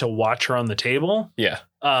wait to watch her on the table. Yeah.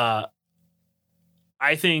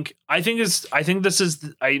 I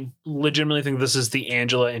legitimately think this is the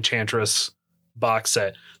Angela Enchantress box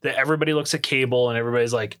set that everybody looks at Cable and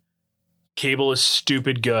everybody's like, Cable is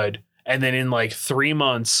stupid good. And then in like 3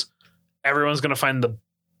 months, everyone's going to find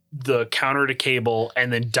the counter to Cable,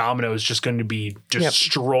 and then Domino is just going to be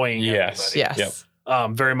destroying everybody. Yes.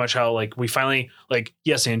 Very much how like we finally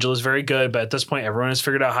yes, Angela's very good, but at this point everyone has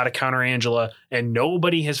figured out how to counter Angela, and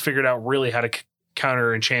nobody has figured out really how to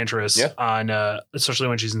counter Enchantress on especially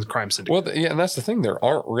when she's in the Crime Syndicate. Well, and that's the thing, there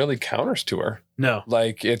aren't really counters to her. No.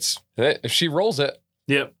 Like it's if she rolls it,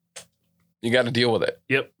 you got to deal with it.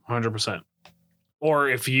 100%. Or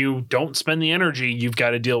if you don't spend the energy, you've got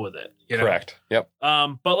to deal with it. Correct. Yep.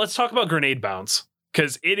 But let's talk about Grenade Bounce,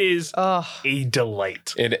 because it is a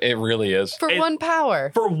delight. It really is. For 1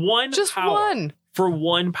 power. For 1 Just power. 1. For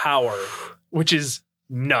 1 power, which is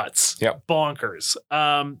nuts. Yep. Bonkers.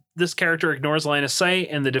 This character ignores line of sight,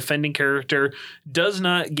 and the defending character does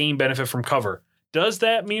not gain benefit from cover. Does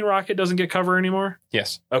that mean Rocket doesn't get cover anymore?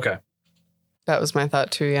 Yes. Okay. That was my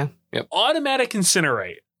thought too. Yeah. Automatic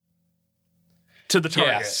incinerate to the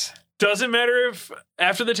target. Yes. Doesn't matter if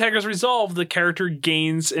after the attack is resolved, the character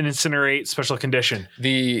gains an incinerate special condition.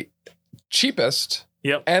 The cheapest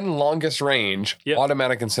Yep. and longest range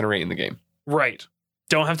automatic incinerate in the game. Right.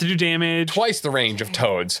 Don't have to do damage. Twice the range of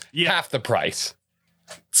Toads. Yeah. Half the price.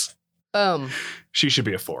 She should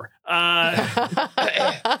be a 4. And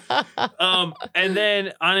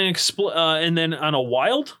then on an and then on a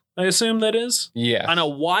wild, I assume that is. Yeah. On a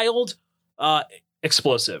wild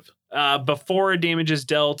explosive. Before damage is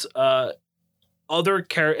dealt, other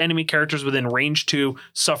enemy characters within range 2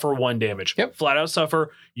 suffer 1 damage. Yep. Flat out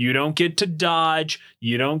suffer. You don't get to dodge.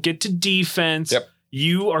 You don't get to defense. Yep.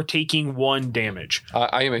 You are taking 1 damage.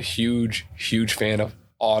 I am a huge fan of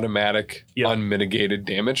automatic, unmitigated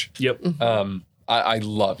damage. Yep. I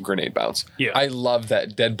love grenade bounce. Yeah. I love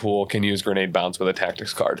that Deadpool can use grenade bounce with a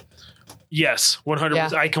tactics card. Yes, 100%. Yeah.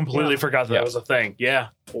 I completely forgot that was a thing. Yeah.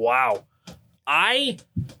 Wow. I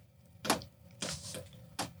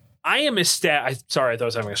am ecstatic. Sorry, I thought I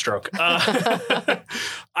was having a stroke.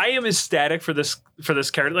 I am ecstatic for this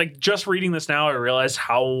character. Like, just reading this now, I realized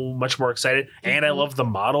how much more excited. And I love the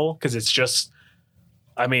model because it's just,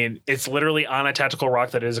 I mean, it's literally on a tactical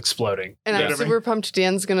rock that is exploding. And I'm super pumped.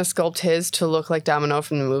 Dan's going to sculpt his to look like Domino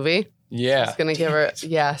from the movie. Yeah. He's going to give her,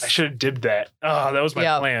 yes. I should have dibbed that. Oh, that was my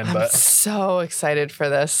plan. I'm But so excited for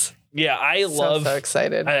this. yeah, I love. So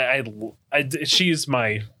excited. She's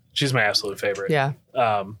my absolute favorite. Yeah.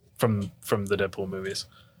 From the Deadpool movies.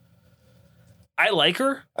 I like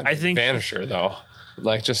her. I think Vanisher though.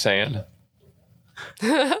 Like, just saying.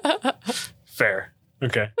 fair.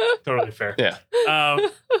 Okay. Totally fair. Yeah.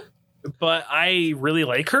 But I really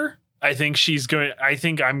like her. I think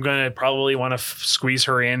I'm going to probably want to squeeze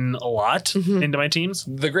her in a lot into my teams.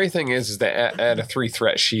 The great thing is that at a 3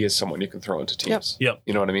 threat, she is someone you can throw into teams. Yep.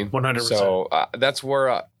 You know what I mean? 100%. So that's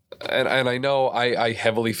where, and I know I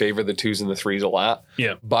heavily favor the 2s and the 3s a lot.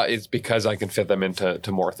 Yeah. But it's because I can fit them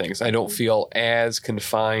into more things. I don't feel as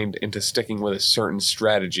confined into sticking with a certain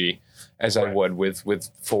strategy as I would with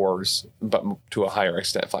 4s, but to a higher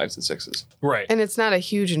extent 5s and 6s. Right. And it's not a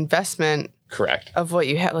huge investment. Correct. Of what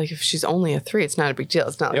you have. Like, if she's only a 3, it's not a big deal.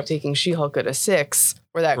 It's not like taking She-Hulk at a 6,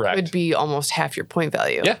 where that could be almost half your point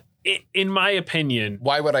value. Yeah. In my opinion.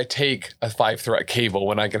 Why would I take a 5-threat Cable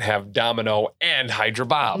when I can have Domino and Hydra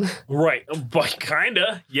Bob? Right. But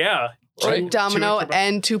kinda. Yeah. Right. Domino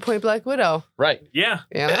and 2-point Black Widow. Right. Yeah.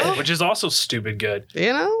 You know? Which is also stupid good.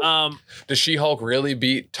 You know? Does She-Hulk really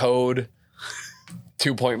beat Toad,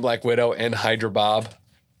 2-point Black Widow, and Hydra Bob?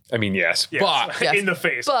 I mean, yes. But in the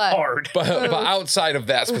face. But hard. But outside of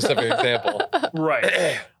that specific example.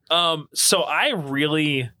 Right. So I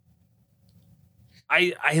really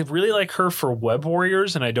like her for Web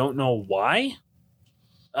Warriors, and I don't know why.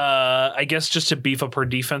 I guess just to beef up her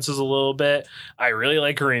defenses a little bit. I really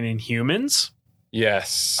like her in Inhumans.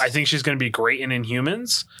 Yes. I think she's going to be great in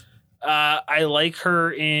Inhumans. I like her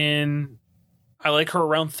around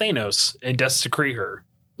Thanos and Death's Decree her.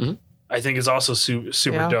 Mm-hmm. I think is also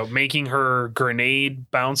super dope. Making her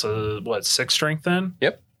grenade bounce 6 strength then?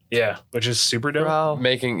 Yep. Yeah, which is super dope. Bro.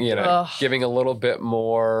 Making, giving a little bit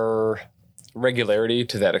more regularity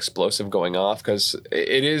to that explosive going off, because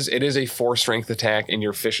it is a 4 strength attack and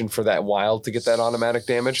you're fishing for that wild to get that automatic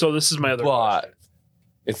damage. So this is my other question.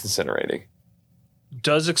 It's incinerating.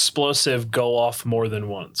 Does explosive go off more than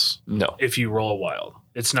once? No. If you roll a wild.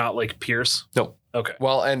 It's not like Pierce? No. Okay.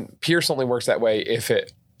 Well, and Pierce only works that way if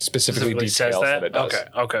it specifically details that it does.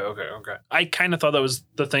 Okay. I kind of thought that was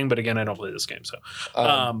the thing, but again, I don't play this game, so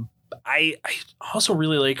I also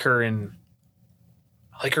really like her in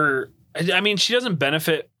I mean, she doesn't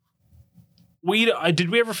benefit. Did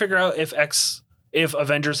we ever figure out if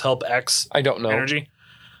Avengers help X? I don't know. Energy?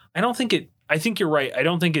 I don't think it. I think you're right. I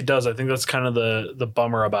don't think it does. I think that's kind of the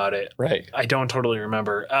bummer about it. Right. I don't totally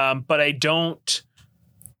remember. But I don't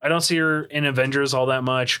see her in Avengers all that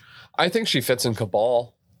much. I think she fits in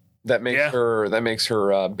Cabal. That makes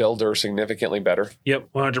her builder significantly better. Yep,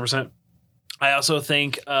 100%. I also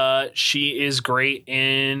think she is great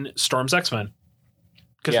in Storm's X-Men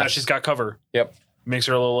because now she's got cover. Yep, makes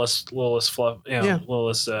her a little less fluff, a little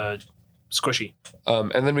less squishy.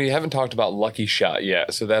 And then we haven't talked about Lucky Shot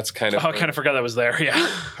yet, so that's kind of. I kind of forgot that was there. Yeah,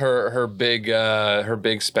 her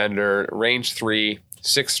big spender, range 3.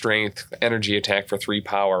 6 strength, energy attack for 3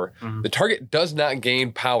 power. Mm-hmm. The target does not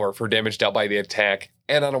gain power for damage dealt by the attack,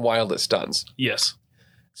 and on a wild it stuns. Yes.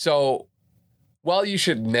 So while you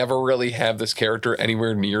should never really have this character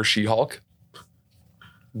anywhere near She-Hulk,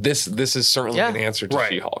 this is certainly an answer to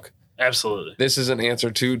She-Hulk. Absolutely. This is an answer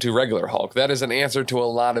to regular Hulk. That is an answer to a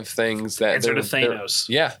lot of things that answer to Thanos.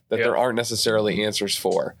 There aren't necessarily answers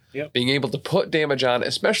for. Yep. Being able to put damage on,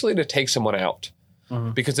 especially to take someone out.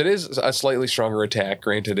 Because it is a slightly stronger attack.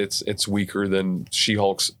 Granted, it's weaker than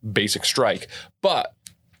She-Hulk's basic strike. But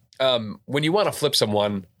when you want to flip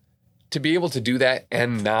someone, to be able to do that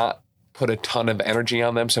and not put a ton of energy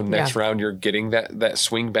on them, so next round you're getting that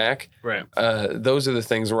swing back. Right. Those are the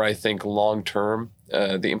things where I think long term,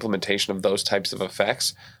 the implementation of those types of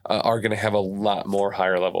effects are going to have a lot more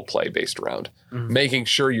higher level play based around making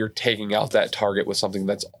sure you're taking out that target with something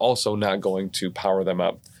that's also not going to power them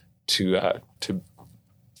up to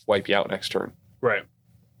wipe you out next turn. Right.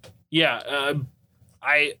 Yeah.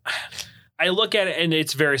 I look at it and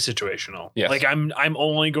it's very situational. Yes. Like I'm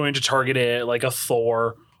only going to target it like a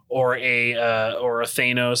Thor or a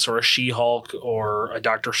Thanos or a She-Hulk or a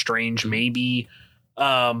Doctor Strange maybe.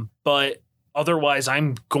 But otherwise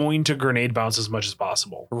I'm going to grenade bounce as much as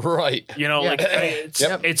possible. Right. You know, like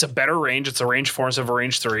it's a better range. It's a range 4 instead of a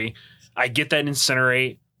range 3. I get that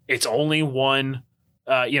incinerate. It's only 1.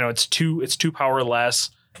 It's 2 power less.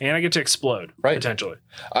 And I get to explode, potentially.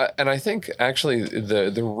 And I think, actually,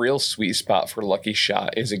 the real sweet spot for Lucky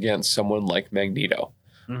Shot is against someone like Magneto,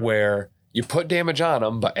 where you put damage on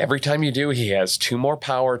him, but every time you do, he has 2 more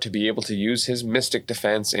power to be able to use his Mystic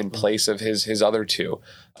Defense in place of his other 2.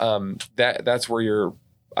 That's where you're,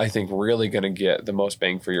 I think, really going to get the most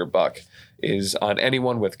bang for your buck, is on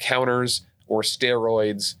anyone with counters or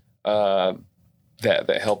steroids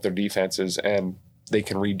that help their defenses, and they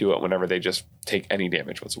can redo it whenever they just take any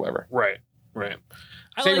damage whatsoever. Right.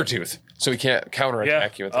 Sabretooth, so he can't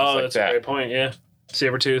counterattack you and things like that's that. a great point, yeah.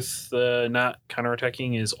 Sabretooth not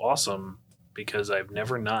counterattacking is awesome because I've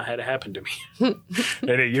never not had it happen to me. And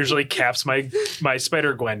it usually caps my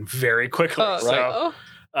Spider-Gwen very quickly. So,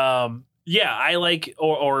 I like,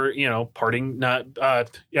 or parting,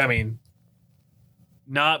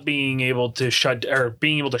 not being able to shut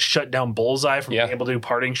down Bullseye from being able to do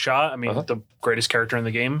parting shot. I mean, the greatest character in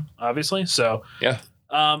the game, obviously. So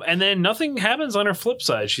and then nothing happens on her flip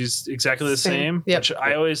side. She's exactly the same, which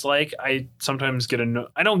I always like. I sometimes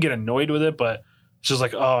I don't get annoyed with it, but it's just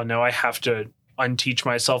like, oh no, I have to unteach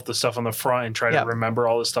myself the stuff on the front and try to remember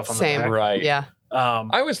all this stuff on the back. Right. Yeah.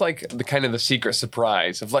 I always like the secret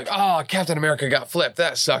surprise of like, oh, Captain America got flipped.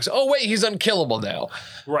 That sucks. Oh, wait, he's unkillable now.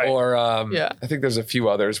 Right. Or I think there's a few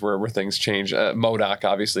others where things change. MODOK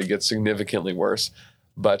obviously gets significantly worse.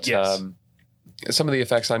 But some of the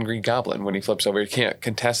effects on Green Goblin, when he flips over, he can't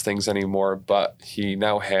contest things anymore, but he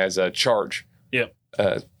now has a charge. Yep.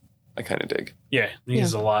 I kind of dig. Yeah, he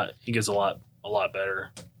gets a lot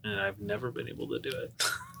better. And I've never been able to do it.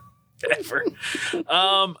 Ever.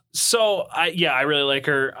 So I really like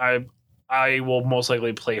her. I will most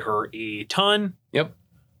likely play her a ton. Yep.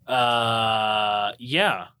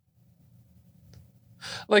 Yeah.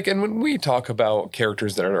 Like, and when we talk about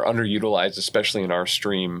characters that are underutilized, especially in our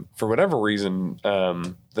stream, for whatever reason,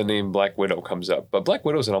 the name Black Widow comes up. But Black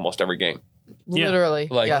Widow's in almost every game. Literally.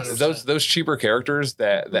 Like those cheaper characters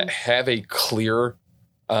that have a clear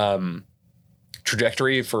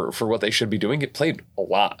trajectory for what they should be doing get played a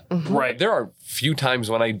lot. Right. There are few times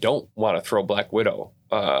when I don't want to throw Black Widow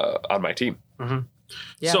on my team.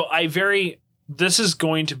 So this is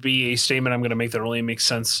going to be a statement I'm going to make that only makes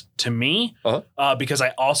sense to me because I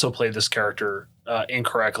also played this character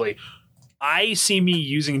incorrectly. I see me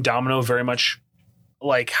using Domino very much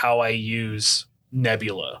like how I use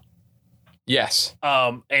Nebula. Yes.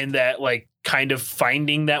 And that like kind of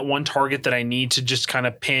finding that one target that I need to just kind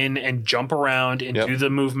of pin and jump around and do the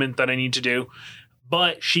movement that I need to do.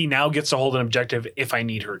 But she now gets to hold an objective if I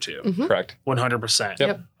need her to. Correct. 100%.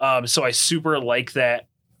 Yep. So I super like that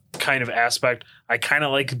kind of aspect. I kind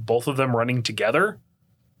of like both of them running together.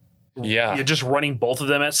 Yeah. You're just running both of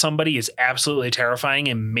them at somebody is absolutely terrifying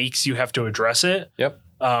and makes you have to address it. Yep.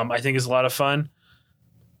 I think is a lot of fun.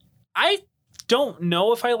 I don't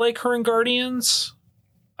know if I like her in Guardians.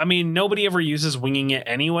 I mean, nobody ever uses winging it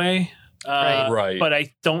anyway. Right. But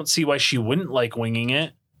I don't see why she wouldn't like winging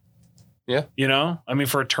it. Yeah. You know? I mean,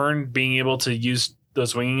 for a turn, being able to use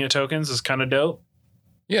those winging it tokens is kind of dope.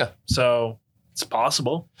 Yeah. So it's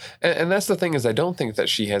possible. And that's the thing is I don't think that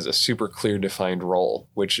she has a super clear defined role,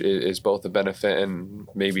 which is both a benefit and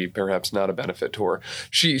maybe perhaps not a benefit to her.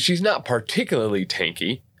 She's not particularly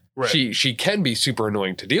tanky. Right. She can be super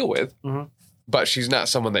annoying to deal with. But she's not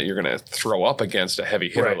someone that you're going to throw up against a heavy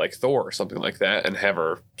hitter like Thor or something like that and have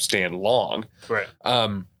her stand long. Right.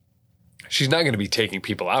 She's not going to be taking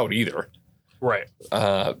people out either. Right.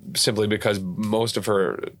 Simply because most of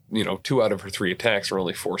her, 2 out of her 3 attacks are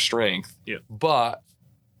only 4 strength. Yeah. But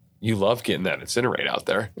you love getting that Incinerate out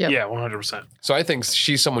there. Yep. Yeah, 100%. So I think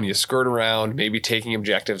she's someone you skirt around, maybe taking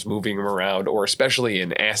objectives, moving them around, or especially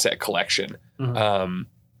in asset collection,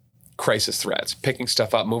 crisis threats, picking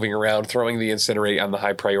stuff up, moving around, throwing the Incinerate on the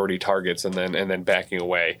high priority targets, and then backing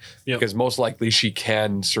away. Yep. Because most likely she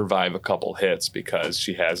can survive a couple hits because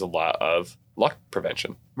she has a lot of luck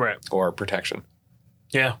prevention Right. or protection.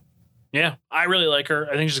 Yeah. Yeah. I really like her.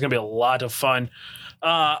 I think she's going to be a lot of fun.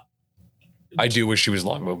 I do wish she was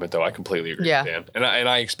long movement, though. I completely agree Yeah. with Dan. And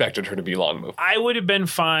I expected her to be long movement. I would have been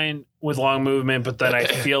fine with long movement, but then I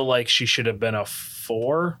feel like she should have been a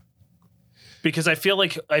 4 because I feel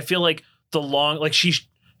like the long, like she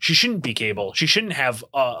shouldn't be Cable. She shouldn't have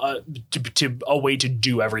a way to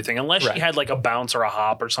do everything unless Right. she had like a bounce or a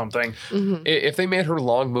hop or something. Mhm. If they made her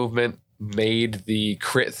long movement, made the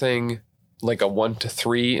crit thing like a 1 to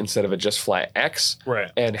 3 instead of a just flat X,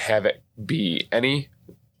 Right. and have it be any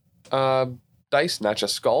dice, not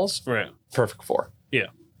just skulls, Right. perfect 4. Yeah.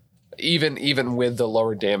 Even with the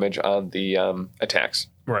lower damage on the attacks.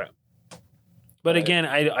 Right. But Right. again,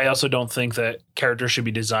 I also don't think that characters should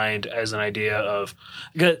be designed as an idea of.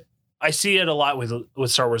 I see it a lot with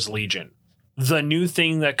Star Wars Legion. The new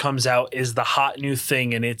thing that comes out is the hot new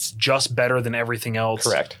thing, and it's just better than everything else.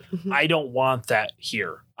 Correct. I don't want that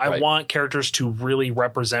here. I Right. want characters to really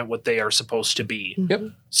represent what they are supposed to be. Yep.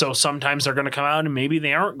 So sometimes they're going to come out and maybe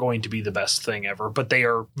they aren't going to be the best thing ever, but they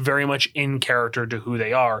are very much in character to who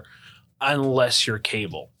they are, unless you're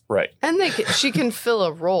Cable. Right. And she can fill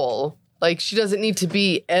a role. Like, she doesn't need to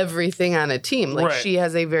be everything on a team. Like, Right. she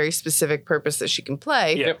has a very specific purpose that she can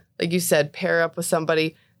play. Yeah. Like you said, pair up with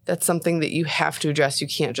somebody. That's something that you have to address. You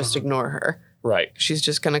can't just Uh-huh. ignore her. Right. She's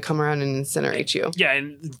just going to come around and incinerate you. Yeah,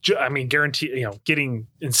 and I mean, guarantee getting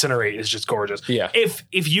Incinerate is just gorgeous. Yeah. If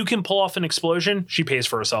you can pull off an explosion, she pays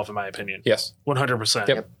for herself, in my opinion. Yes. 100%.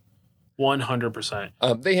 Yep. 100%.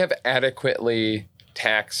 They have adequately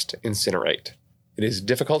taxed Incinerate. It is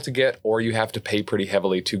difficult to get, or you have to pay pretty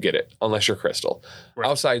heavily to get it, unless you're Crystal. Right.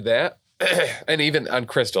 Outside that, and even on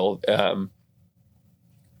Crystal,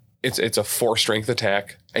 it's a 4 strength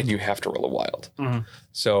attack, and you have to roll a wild. Mhm.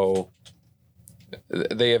 So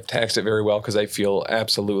they have taxed it very well because I feel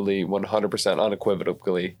absolutely 100%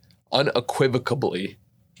 unequivocally,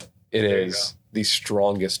 it There you is the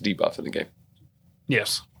strongest debuff in the game.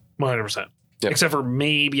 Yes, 100%. Yep. Except for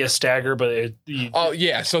maybe a stagger, but Oh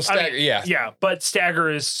yeah, so stagger, yeah. yeah, but stagger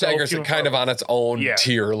is so Stagger's few and kind of far- on its own Yeah.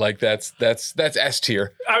 tier. Like that's S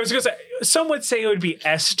tier. I was gonna say some would say it would be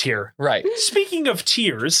S tier. Right. Speaking of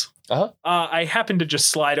tiers, Uh-huh. I happened to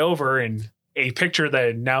just slide over and a picture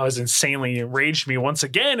that now has insanely enraged me once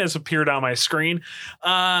again has appeared on my screen.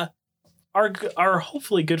 Our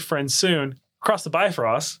hopefully good friend soon, Across the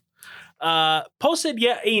Bifrost, posted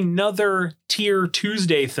yet another Tier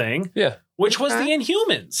Tuesday thing, Yeah. which was Okay. the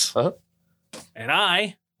Inhumans. Uh-huh. And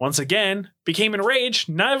I, once again, became enraged,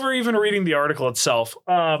 never even reading the article itself.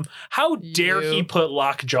 How dare You. he put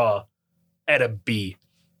Lockjaw at a B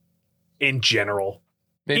in general?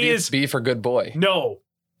 Maybe He it's is- B for good boy. No,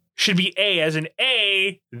 should be A as in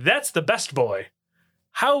A. That's the best boy.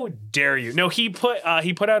 How dare you? No, he put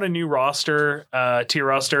out a new roster, tier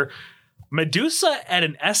roster. Medusa at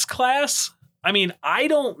an S class. I mean, I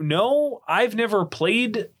don't know. I've never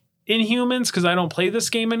played Inhumans because I don't play this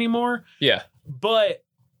game anymore. Yeah. But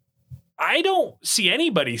I don't see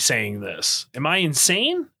anybody saying this. Am I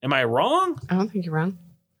insane? Am I wrong? I don't think you're wrong.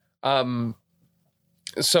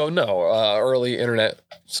 So no, early internet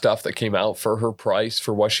stuff that came out for her price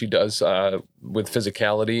for what she does with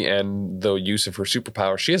physicality and the use of her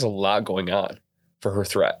superpower. She has a lot going on for her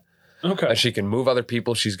threat. Okay. She can move other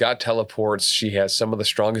people. She's got teleports. She has some of the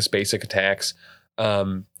strongest basic attacks.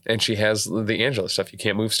 And she has the Angela stuff. You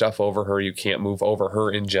can't move stuff over her. You can't move over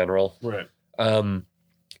her in general. Right.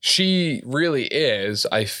 She really is,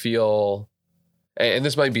 I feel, and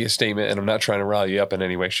this might be a statement, and I'm not trying to rile you up in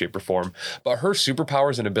any way, shape, or form, but her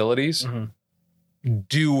superpowers and abilities Mhm.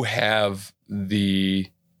 do have the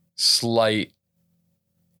slight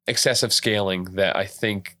excessive scaling that I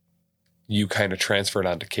think you kind of transferred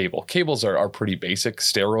onto Cable. Cables are pretty basic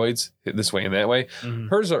steroids this way and that way. Mhm.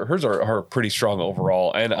 Hers are pretty strong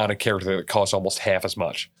overall and on a character that costs almost half as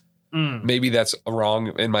much. Mm. Maybe that's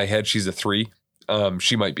wrong in my head. She's a 3.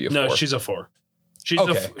 She might be a 4. No, she's a 4.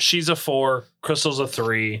 Okay. She's a 4. Crystal's a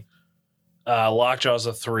 3. Lockjaw's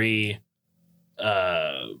a 3.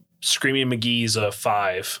 Screaming McGee's a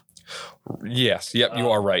 5. Yes. Yep. You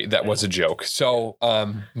are right. That was a joke. So,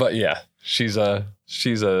 but yeah, she's a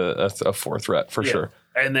four threat for Yeah. sure.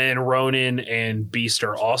 And then Ronin and Beast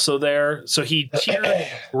are also there. So he tiered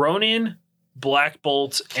Ronin, Black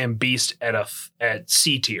Bolt, and Beast at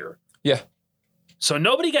C tier. Yeah. So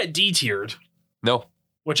nobody got D tiered, No,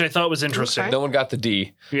 which I thought was interesting. Okay. no one got the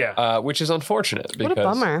D, Yeah. which is unfortunate. What a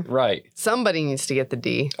Because, bummer. Right. Somebody needs to get the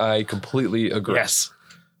D. I completely agree. Yes.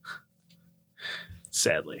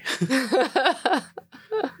 Sadly.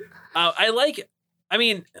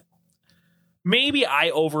 Maybe I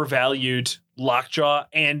overvalued Lockjaw,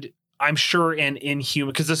 and I'm sure in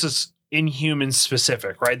Inhuman, because this is Inhuman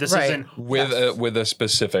specific, right? This Right. isn't With a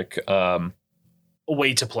specific a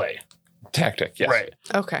way to play. tactic. Yes. Right.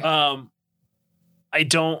 Okay. I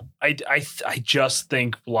just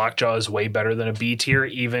think Lockjaw is way better than a B tier,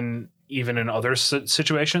 even in other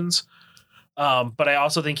situations. But I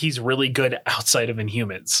also think he's really good outside of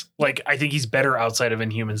Inhumans. Like, I think he's better outside of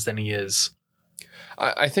Inhumans than he is.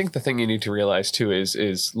 I think the thing you need to realize too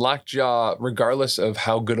is Lockjaw, regardless of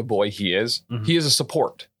how good a boy he is, Mhm. he is a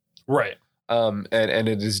support. Right. And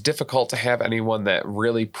it is difficult to have anyone that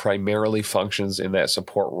really primarily functions in that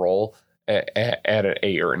support role at an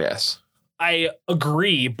A or an S. I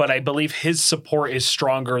agree, but I believe his support is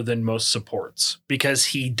stronger than most supports because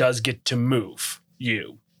he does get to move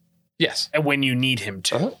you Yes. and when you need him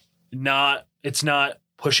to. Uh-huh. It's not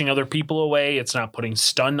pushing other people away. It's not putting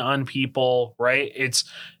stun on people, right? It's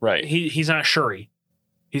Right. he's not Shuri.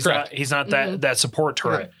 He's Correct. not that support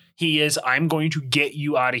turret. Right. He is, I'm going to get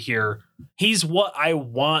you out of here. He's what I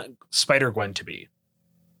want Spider-Gwen to be.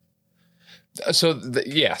 So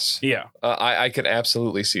yes, Yeah. I could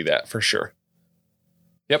absolutely see that for sure.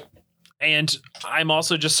 Yep. And I'm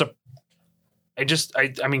also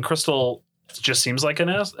I mean, Crystal just seems like an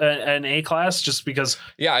A class just because.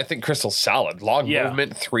 Yeah, I think Crystal's solid. Long Yeah.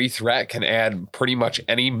 movement, 3 threat, can add pretty much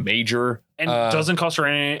any major. And doesn't cost her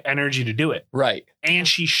any energy to do it. Right. And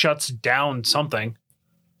she shuts down something.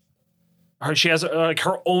 She has like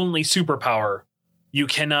her only superpower. You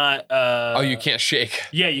cannot. You can't shake.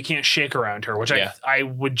 Yeah, you can't shake around her, which Yeah. I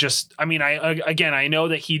would just. I mean, I know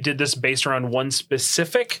that he did this based around one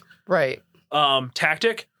specific Right.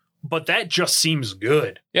 tactic, but that just seems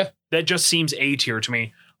good. Yeah. That just seems A tier to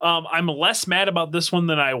me. I'm less mad about this one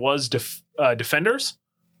than I was Defenders.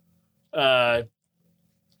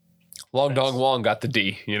 Long Dong Wong got the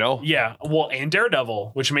D, you know? Yeah, well, and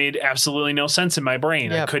Daredevil, which made absolutely no sense in my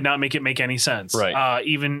brain. I Yep. could not make it make any sense. Right.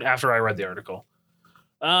 Even after I read the article.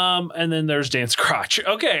 And then there's Dance Crotch.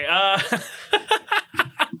 Okay.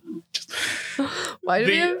 Why do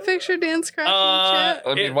we The- have a picture of Dan Scratch in the chat?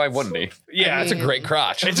 I mean, why wouldn't he? Yeah, I It's a mean- great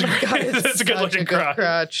crotch. it's a God, great, it's a good such looking crotch.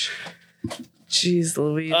 crotch. Jeez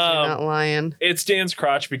Louise, you're not lying. It's Dan's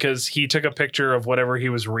crotch because he took a picture of whatever he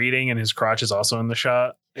was reading, and his crotch is also in the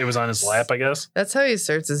shot. It was on his lap, I guess. That's how he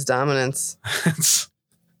asserts his dominance.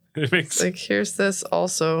 It makes Like, here's this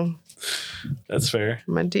also that's fair.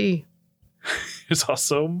 my D. It's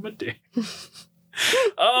also my day.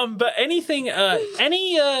 But anything,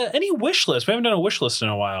 any wish list? We haven't done a wish list in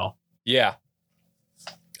a while. Yeah.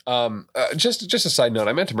 Just a side note,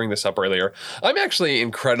 I meant to bring this up earlier. I'm actually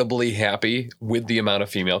incredibly happy with the amount of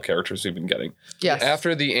female characters we've been getting. Yes.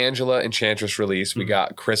 After the Angela Enchantress release, we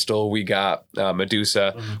got Crystal, we got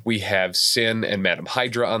Medusa, we have Sin and Madam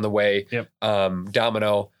Hydra on the way. Yep.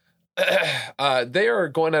 Domino. They are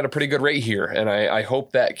going at a pretty good rate here, and I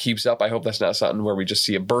hope that keeps up. I hope that's not something where we just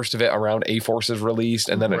see a burst of it around A-Force is released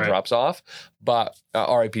and then it Right. drops off. But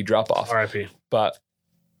RIP drop off. R.I.P. But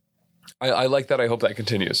I like that. I hope that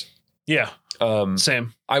continues. Yeah,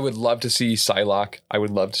 same. I would love to see Psylocke. I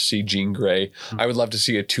would love to see Jean Grey. I would love to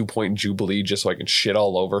see a 2-point Jubilee just so I can shit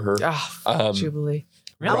all over her. Oh, Jubilee.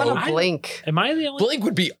 Really? I'm gonna Blink. Am I the only? Blink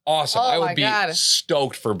would be awesome. Oh I my would be God.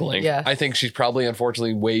 stoked for Blink. Yeah. I think she's probably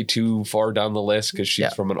unfortunately way too far down the list because she's Yeah.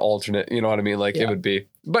 from an alternate, you know what I mean? Like Yeah. it would be,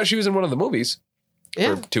 but she was in one of the movies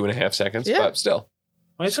Yeah. for 2.5 seconds, Yeah. but still.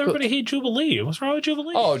 Why does everybody hate Jubilee? What's wrong with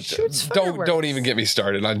Jubilee? Oh, Shoots don't fireworks. even get me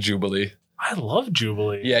started on Jubilee. I love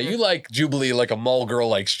Jubilee. Yeah, you like Jubilee like a mall girl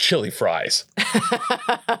likes chili fries.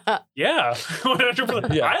 Yeah.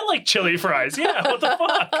 100%. Yeah. I like chili fries. Yeah. What the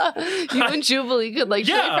fuck? You and Jubilee could like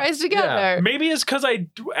chili Yeah. fries together. Maybe it's because I,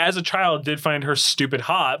 as a child, did find her stupid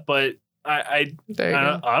hot, but I There you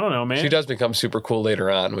go. don't know, man. She does become super cool later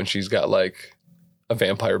on when she's got like a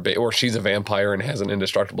vampire baby, or she's a vampire and has an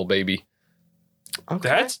indestructible baby. Okay.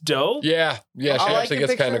 That's dope. Yeah, she All I actually can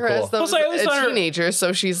gets picture kind of her cool. as though Plus, I always a thought her- teenager,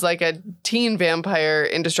 so she's like a teen vampire,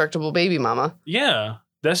 indestructible baby mama Yeah.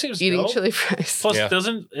 That seems eating dope. chili fries. Plus, Yeah.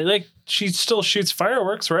 doesn't like she still shoots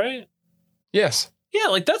fireworks, right? Yes, Yeah,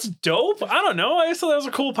 like that's dope. I don't know. I just thought that was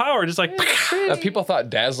a cool power. Just like People thought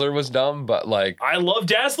Dazzler was dumb, but like, I love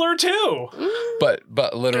Dazzler too. but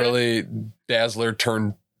literally, Dazzler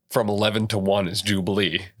turned from 11 to 1 as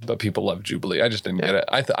Jubilee, but people love Jubilee. I just didn't get it.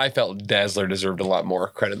 I felt Dazzler deserved a lot more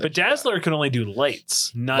credit. But Dazzler can only do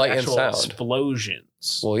lights, not Light and actual sound.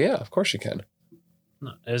 explosions. Well, yeah, of course you can.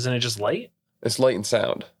 No, isn't it just light? It's light and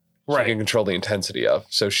sound. Right. She can control the intensity of,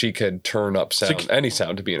 so she could turn up sound, any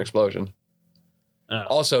sound to be an explosion. Oh.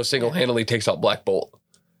 Also, single-handedly takes out Black Bolt.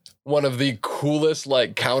 One of the coolest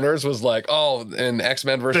like counters was like, oh, in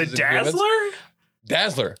X-Men versus The Inhumans- Dazzler?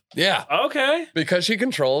 Dazzler, yeah, Okay. because she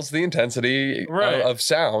controls the intensity Right. of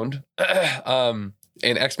sound.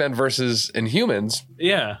 In X-Men versus Inhumans,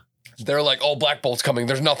 Yeah. they're like, oh, Black Bolt's coming.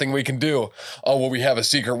 There's nothing we can do. Oh, well, we have a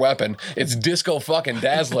secret weapon. It's Disco fucking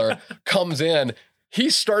Dazzler comes in. He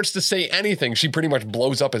starts to say anything. She pretty much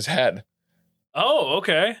blows up his head Oh,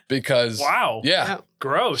 okay. because, Wow. yeah,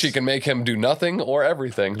 Gross. she can make him do nothing or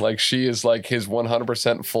everything. Like she is like his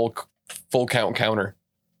 100% full count counter.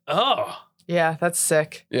 Oh, Yeah, that's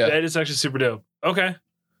sick. Yeah. that is actually super dope. Okay.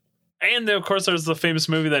 And then, of course, there's the famous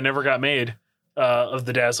movie that never got made of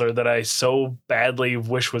the Dazzler that I so badly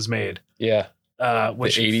wish was made. Yeah.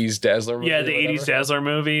 Which the 80s Dazzler movie. Yeah, the or 80s whatever. Dazzler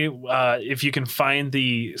movie. If you can find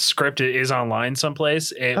the script, it is online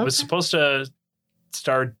someplace. It was Okay. supposed to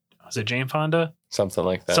star, was it Jane Fonda? Something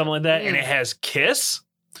like that. Something like that. And it has Kiss,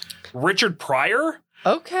 Richard Pryor,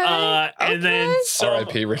 Okay. and then Okay. some.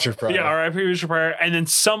 R.I.P. Richard Pryor. Yeah, R.I.P. Richard Pryor. And then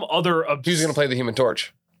some other. Who's going to play the Human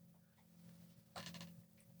Torch?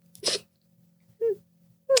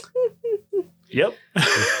 Yep.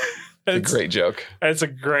 A great joke. It's a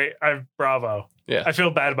great. Bravo. Yeah. I feel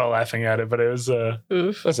bad about laughing at it, but it was.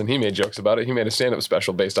 Oof. Listen, he made jokes about it. He made a stand-up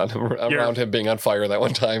special based on him around him being on fire that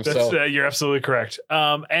one time. That's, So you're absolutely correct.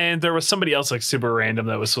 And there was somebody else like super random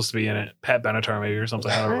that was supposed to be in it, Pat Benatar maybe or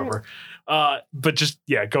something. I don't remember. But just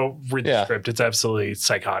go read the Yeah. script. It's absolutely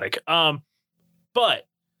psychotic. But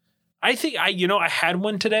I think I had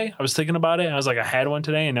one today. I was thinking about it. I was like, I had one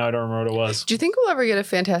today, and now I don't remember what it was. Do you think we'll ever get a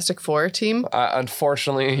Fantastic Four team?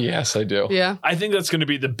 unfortunately, yes, I do. Yeah. I think that's going to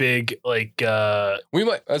be the big like We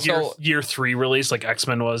might. So year 3 release, like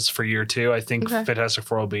X-Men was for year 2. I think Okay. Fantastic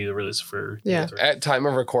Four will be the release for Yeah. year 3. at time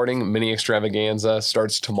of recording, mini extravaganza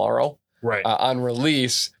starts tomorrow. Right. On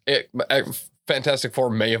release, Fantastic Four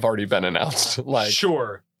may have already been announced. Like,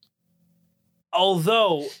 Sure.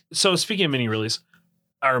 Although, so speaking of mini release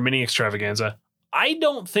or mini extravaganza, I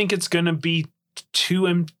don't think it's going to be too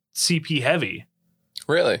MCP heavy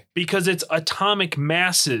really? because it's Atomic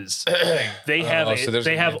Masses. They have Oh, so there's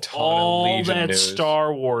they gonna be have a ton of all Legion that news.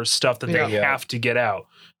 Star Wars stuff that they Yeah. have to get out.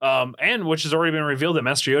 And which has already been revealed that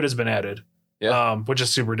Master Yoda has been added. Yeah. Which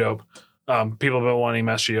is super dope. People have been wanting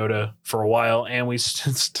Master Yoda for a while, and we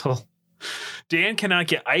still Dan cannot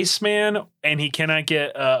get Iceman, and he cannot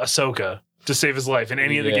get Ahsoka to save his life in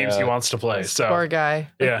any of the games he Yeah. wants to play. So Poor guy.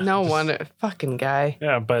 Yeah. No wonder. Fucking guy.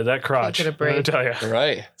 yeah, but that crotch, get a I break. tell you,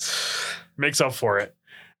 Right. makes up for it.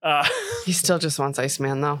 He still just wants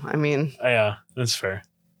Iceman, though. I mean, Yeah, that's fair.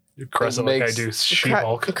 You caress it like I makes- do the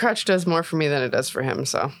She-Hulk. crutch does more for me than it does for him.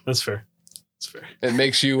 So That's fair. That's fair. It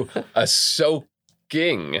makes you a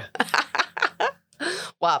soaking.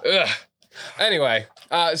 wow. Ugh. Anyway,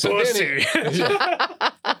 so Danny, Pussy.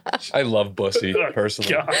 I love Bussy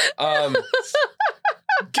personally. God, Um,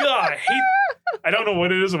 God, I don't know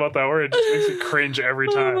what it is about that word. It just makes me cringe every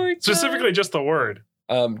Oh time. my God. Specifically, just the word.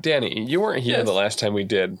 Danny, you weren't here Yes. the last time we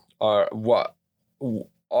did what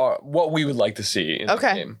we would like to see in Okay.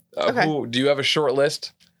 the game. Okay. Do you have a short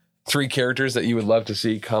list? 3 characters that you would love to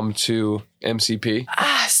see come to MCP?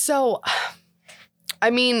 So, I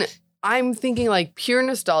mean, I'm thinking like pure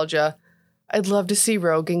nostalgia. I'd love to see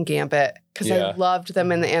Rogue and Gambit because Yeah. I loved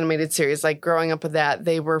them in the animated series. Like growing up with that,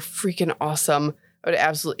 they were freaking awesome. I would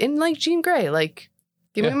absolutely, and like Jean Grey, like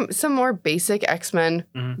give me some more basic X-Men.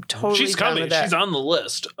 Mhm. Totally She's down coming. with that. She's on the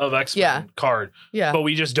list of X-Men Yeah. card, Yeah, but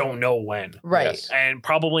we just don't know when. right. Yes. And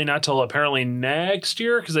probably not till apparently next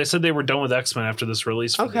year because they said they were done with X-Men after this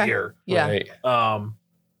release for the Okay. year. Yeah, Right.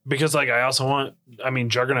 Because like I also want,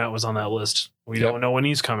 Juggernaut was on that list. We Yep. don't know when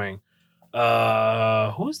he's coming.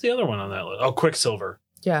 Who's the other one on that list? Oh, Quicksilver.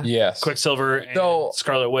 yeah. Yes. Quicksilver and Though,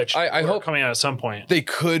 Scarlet Witch. I who are hope- coming out at some point. They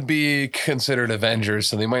could be considered Avengers,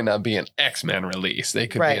 so they might not be an X-Men release. They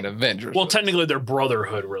could Right. be an Avengers. Well, release. technically, they're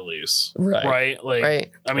Brotherhood release, Right. right? Like,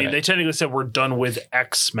 Right. I mean, Right. they technically said we're done with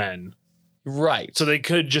X-Men, Right. so they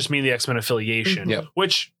could just mean the X-Men affiliation. Yep.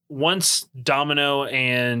 Which once Domino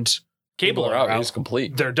and Cable are out, It's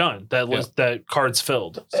complete. they're done. That list, that card's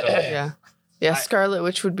filled. So Yeah. Yeah. Scarlet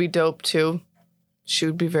Witch would be dope too. She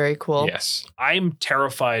would be very cool. Yes. I'm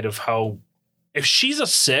terrified of how If she's a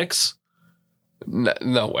 6,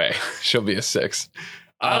 No way. She'll be a 6.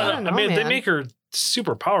 I don't know. I mean, they man. make her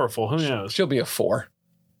super powerful. Who knows? She'll be a 4.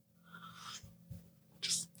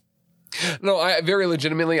 No, I very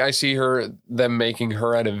legitimately, I see them making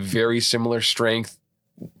her at a very similar strength,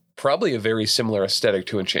 probably a very similar aesthetic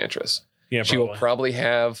to Enchantress. Yeah, She will probably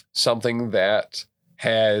have something that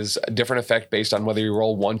has a different effect based on whether you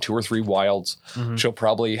roll 1, 2, or 3 wilds. Mhm. She'll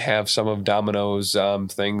probably have some of Domino's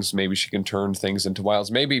things. Maybe she can turn things into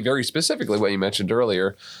wilds. Maybe very specifically what you mentioned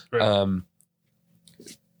earlier, Right.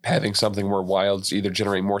 having something where wilds either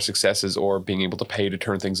generate more successes or being able to pay to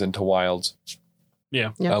turn things into wilds.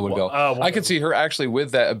 Yeah. Yeah. I would go. I could see her actually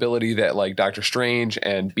with that ability that like Doctor Strange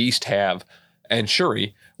and Beast have, and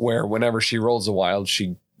Shuri, where whenever she rolls a wild,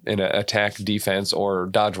 she in an attack, defense, or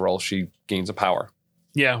dodge roll, she gains a power.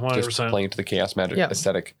 Yeah, 100%. Just playing to the chaos magic Yeah.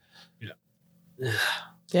 aesthetic. I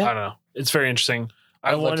don't know. It's very interesting. I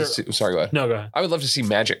I'd love wonder. to see. Sorry, go ahead. No, go ahead. I would love to see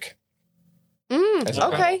magic, As a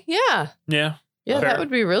Okay. Yeah. Yeah. Yeah, Fair. that would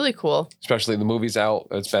be really cool. especially the movie's out.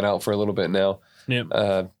 It's been out for a little bit now.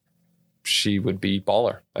 Yeah. She would be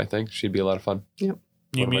baller. I think she'd be a lot of fun. New One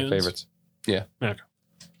of my Mutants? favorites. Yeah. Okay.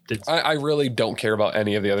 It's I really don't care about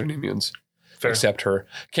any of the other New Mutants fair. except her.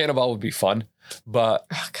 Cannonball would be fun, but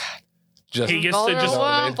Oh God. just He gets to just-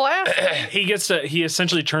 Vulnerable blast. He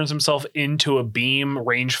essentially turns himself into a beam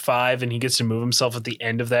range 5, and he gets to move himself at the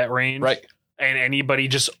end of that range. right. And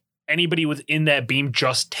anybody within that beam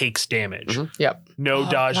just takes damage. Mhm. Yep. No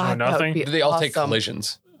Oh, dodge, God, no that would nothing. be They all take awesome.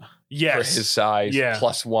 collisions for Yes. his size Yeah.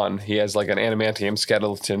 +1. He has like an adamantium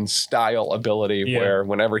skeleton style ability Yeah. where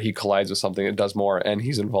whenever he collides with something, it does more, and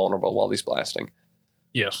he's invulnerable while he's blasting.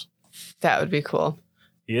 Yes. That would be cool.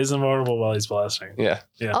 He is invulnerable while he's blasting. Yeah.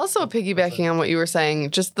 Yeah. Also, piggybacking on what you were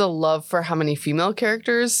saying, just the love for how many female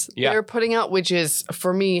characters Yeah. they're putting out, which is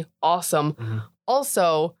for me awesome. Mhm.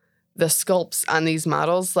 Also, the sculpts on these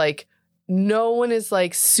models, like no one is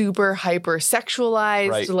like super hyper sexualized.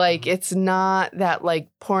 Right. Like it's not that like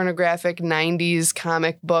pornographic 90s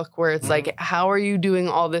comic book where it's like, how are you doing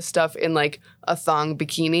all this stuff in like a thong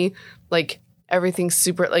bikini? Like everything's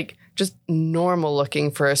super like just normal looking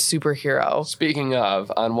for a superhero. Speaking of,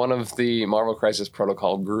 on one of the Marvel Crisis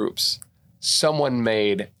Protocol groups, someone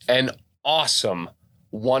made an awesome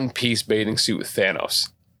one-piece bathing suit with Thanos.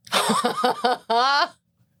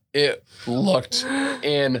 It looked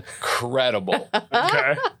incredible.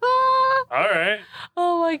 Okay. All right.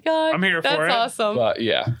 Oh my god. I'm here for That's it. awesome. But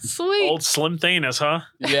yeah. Sweet. Old Slim Thanos, huh?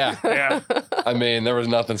 Yeah. Yeah. I mean, there was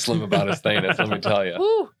nothing slim about his Thanos, let me tell you.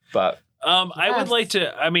 Woo. But I would Yes. like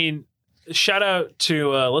to, shout out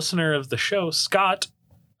to a listener of the show, Scott,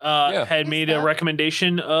 Yeah. had made a Scott.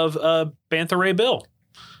 recommendation of Bantha Ray Bill.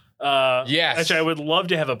 Yes. Which I would love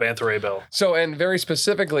to have a Bantha Ray Bill. so, and very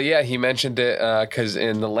specifically, yeah, he mentioned it because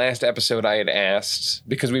in the last episode I had asked,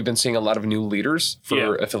 because we've been seeing a lot of new leaders for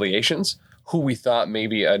Yeah. affiliations, who we thought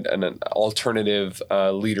maybe an alternative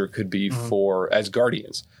leader could be Mhm. for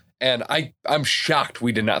Asgardians. And I'm shocked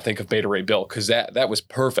we did not think of Beta Ray Bill because that was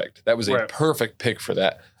perfect. That was a Right. perfect pick for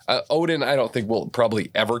that. Odin, I don't think will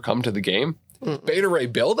probably ever come to the game. Mm. Beta Ray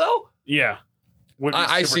Bill, though, Yeah. Would be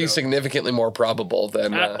I super see dope. significantly more probable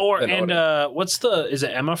than than Odin. Is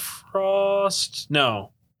it Emma Frost?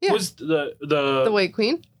 No. Yeah. Was the The White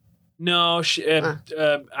Queen? no,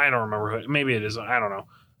 I don't remember who. Maybe it is. I don't know.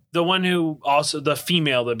 The one who also the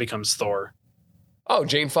female that becomes Thor, Oh,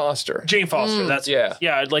 Jane Foster. Jane Foster. Mm. That's Yeah.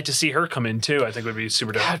 yeah. I'd like to see her come in too. I think would be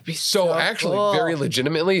super dope. That would be So actually, cool. very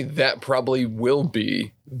legitimately, that probably will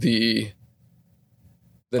be the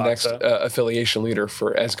Thought next so. affiliation leader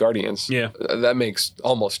for Asgardians. Yeah. That makes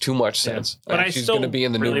almost too much Yeah. sense. But I She's still going to be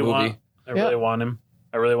in the really new movie. want. I really want him.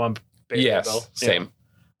 I really want. Beta Ray Yes, Bill. same.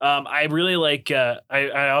 I really like.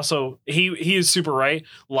 I also he is super right.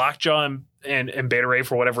 Lockjaw and Beta Ray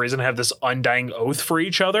for whatever reason have this undying oath for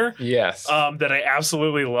each other. Yes. That I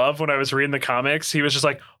absolutely love. When I was reading the comics, he was just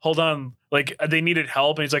like, "Hold on," like they needed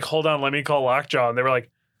help, and he's like, "Hold on, let me call Lockjaw." And they were like,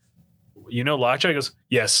 "You know Lockjaw?" He goes,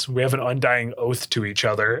 "Yes, we have an undying oath to each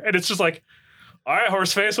other." And it's just like, "All right,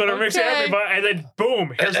 Horseface, whatever makes you Okay. happy." But and then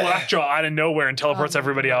boom, here's Lockjaw out of nowhere and teleports Oh,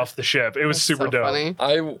 everybody God. off the ship. It was That's super so dope.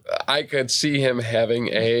 funny. I could see him having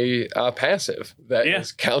a passive that Yeah.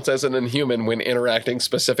 counts as an inhuman when interacting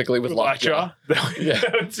specifically with Lockjaw. Yeah.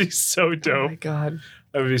 That would be so Oh dope. my god.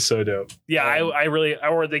 That would be so dope. Yeah, I really,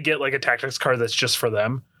 or they get like a tactics card that's just for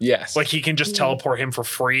them. Yes. Like he can just Yeah. teleport him for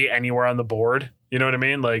free anywhere on the board. You know what I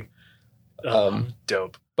mean? Like,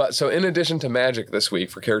 dope. But so in addition to magic this week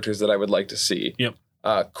for characters that I would like to see, Yep.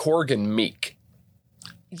 Korg and Meek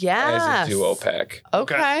Yes. as a duo pack.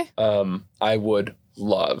 Okay. I would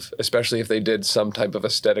love, especially if they did some type of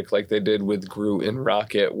aesthetic like they did with Groot and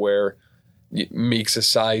Rocket, where Meek's a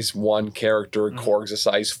size 1 character, Korg's a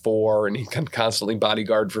size 4, and he can constantly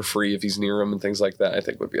bodyguard for free if he's near him and things like that. I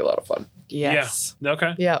think would be a lot of fun. Yes. Yeah.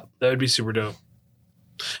 Okay. Yep. That would be super dope.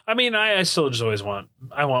 I mean, I still just always want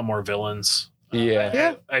more villains.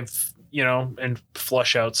 Yeah. I've and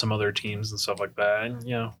flush out some other teams and stuff like that. And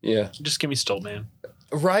just give me Stiltman.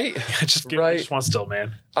 Right. I just want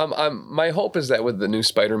Stiltman. My hope is that with the new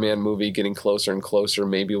Spider-Man movie getting closer and closer,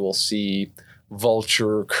 maybe we'll see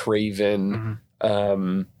Vulture, Kraven,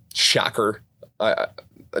 Shocker.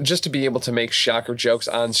 Just to be able to make Shocker jokes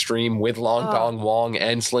on stream with Long Dong Wong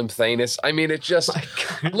and Slim Thanos. I mean, it just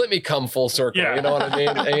let me come full circle. Yeah. You know what I mean?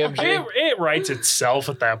 AMG. It writes itself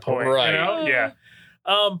at that point. Right. You know? Yeah.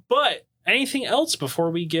 But anything else before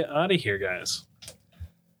we get out of here, guys?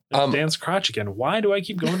 Dan's crotch again. Why do I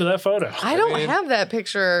keep going to that photo? I don't have that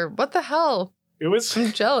picture. What the hell? It was.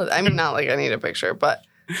 I'm jealous. I mean, not like I need a picture, but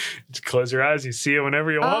Just close your eyes. You see it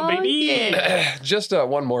whenever you want, baby. Yeah. Just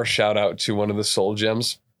one more shout out to one of the Soul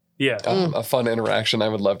Gems. Yeah. A fun interaction I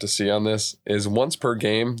would love to see on this is once per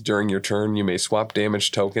game during your turn, you may swap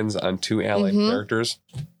damage tokens on 2 allied characters.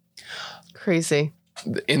 Crazy.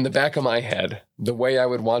 In the back of my head, the way I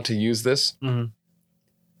would want to use this,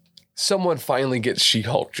 someone finally gets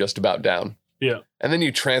She-Hulk just about down. Yeah. And then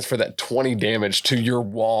you transfer that 20 damage to your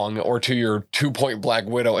Wong or to your 2-point Black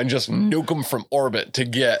Widow and just nuke them from orbit to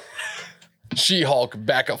get She-Hulk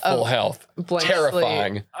back at full health.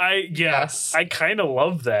 Terrifying. Yes. I kind of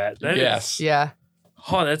love that. Yeah.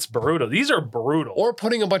 Oh, that's brutal. These are brutal. Or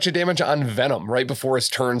putting a bunch of damage on Venom right before his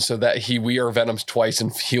turn so that we are Venoms twice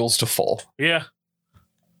and heals to full. Yeah.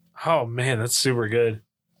 Oh man, that's super good.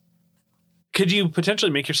 Could you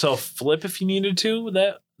potentially make yourself flip if you needed to with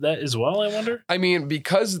that as well, I wonder? I mean,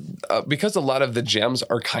 because a lot of the gems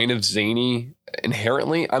are kind of zany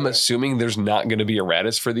inherently, I'm assuming there's not going to be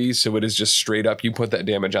erratus for these, so it is just straight up you put that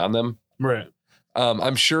damage on them. Right.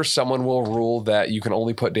 I'm sure someone will rule that you can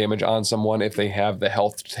only put damage on someone if they have the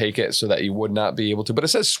health to take it so that you would not be able to. But it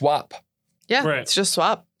says swap. Yeah. Right. It's just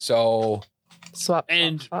swap. So Swap.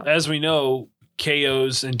 And swap. as we know,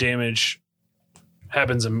 KOs and damage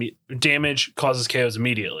happens damage causes KOs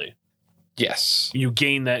immediately. yes. You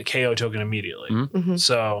gain that KO token immediately. Mhm.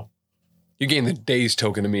 So You gain the daze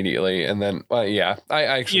token immediately, and then I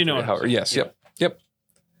actually You know forget how. what I'm Yes, saying. yep.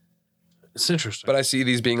 it's interesting. But I see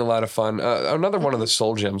these being a lot of fun. Another one of the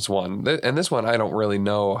Soul Gems one, and this one I don't really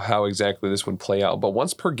know how exactly this would play out. But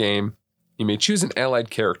once per game, you may choose an allied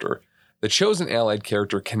character. The chosen allied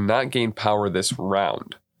character cannot gain power this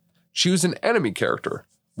round. Choose an enemy character.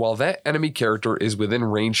 While that enemy character is within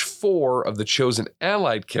range 4 of the chosen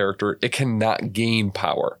allied character, it cannot gain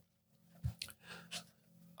power.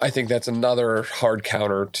 I think that's another hard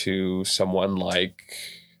counter to someone like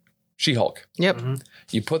She-Hulk. Yep. Mhm.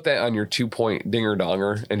 You put that on your 2-point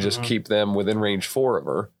dinger-donger and just keep them within range 4 of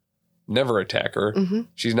her. Never attack her. Mhm.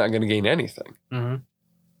 She's not going to gain anything. Mm-hmm.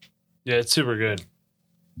 Yeah, it's super good.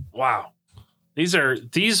 Wow. These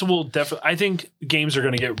will definitely, I think games are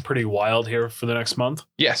going to get pretty wild here for the next month.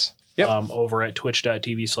 Yes. Yep. Over at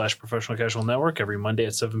twitch.tv/professional casual network every Monday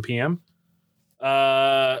at 7 p.m.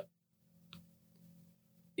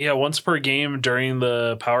 Yeah, once per game during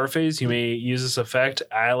the power phase, you may use this effect.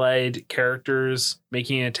 Allied characters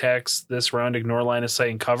making attacks this round ignore line of sight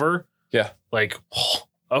and cover. Yeah. Like,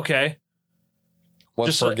 okay. Once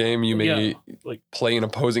Just per like- game, you may yeah, like- play an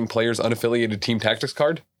opposing player's unaffiliated team tactics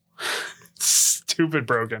card. Stupid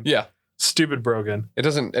broken. Yeah. Stupid broken. It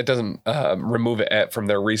doesn't remove it from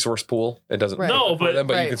their resource pool. It doesn't. Right. No, remove it for but- them,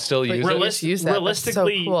 you right. can still But use really- it. Just use that. That's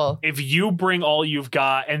Realistically, so cool. if you bring all you've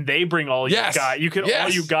got and they bring all you've Yes. got, you could all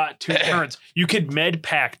Yes. you got 2 turns. You could med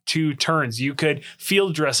pack 2 turns. You could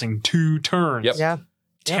field dressing 2 turns. Yep. Yeah.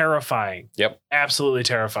 Terrifying. Yep. Absolutely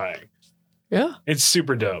terrifying. Yeah. It's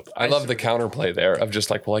super dope. I love the counterplay there of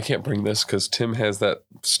just like, well, I can't bring this because Tim has that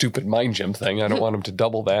stupid mind gem thing. I don't want him to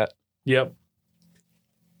double that. Yep.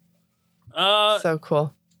 So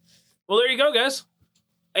cool. Well, there you go, guys.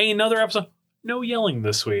 Another episode. No yelling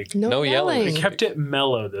this week. No yelling. We kept it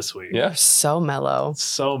mellow this week. Yeah. You're so mellow.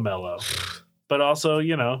 So mellow. But also,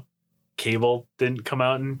 Cable didn't come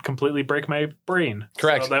out and completely break my brain.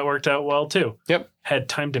 Correct. So that worked out well too. Yep. Had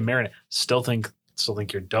time to marinate. Still think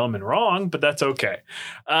you're dumb and wrong, but that's okay.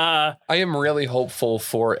 I am really hopeful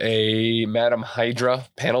for a Madam Hydra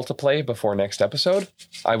panel to play before next episode.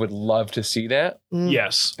 I would love to see that,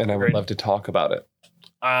 Yes. and I would Great. love to talk about it.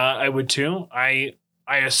 I would too. I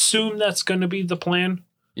assume that's going to be the plan,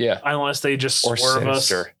 Yeah. unless they just Or swerve us.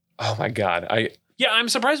 Sinister. Oh my God. Yeah, I'm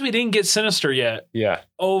surprised we didn't get Sinister yet Yeah.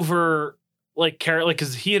 over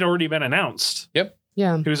because he had already been announced. Yeah.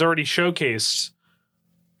 He was already showcased.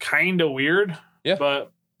 Kind of weird. Yeah.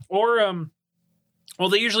 But or Well,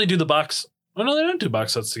 they usually do the box. Oh no, they don't do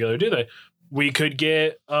box sets together, do they? We could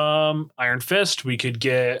get Iron Fist. We could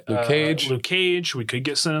get Luke Cage. Luke Cage. We could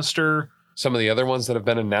get Sinister. Some of the other ones that have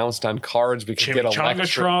been announced on cards, we could get Chimichanga Elektra.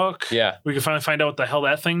 Truck. Yeah. We could finally find out what the hell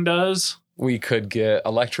that thing does. We could get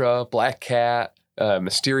Elektra, Black Cat,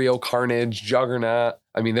 Mysterio, Carnage, Juggernaut.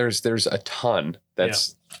 I mean, there's a ton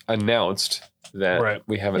that's announced that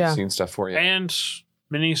we haven't seen stuff for yet. And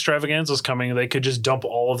mini extravaganza's coming. They could just dump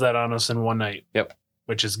all of that on us in one night. Yep.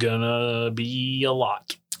 Which is gonna be a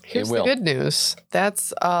lot. Here's the good news.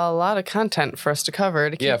 That's a lot of content for us to cover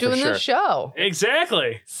to keep doing this show.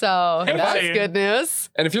 Exactly. So that's good news.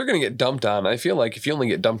 And if you're going to get dumped on, I feel like if you only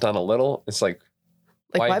get dumped on a little, it's like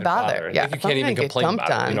why even bother? Yeah, like you can't even complain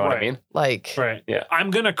about it. You know what I mean? Like, right. Yeah.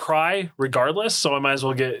 I'm going to cry regardless, so I might as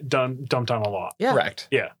well get dumped on a lot. Yeah. Correct.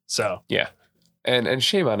 Yeah. So. Yeah. And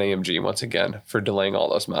shame on AMG once again for delaying all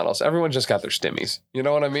those models. Everyone just got their stimmies. You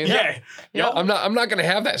know what I mean? Yeah. I'm not gonna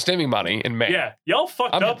have that stimming money in May. Yeah. Y'all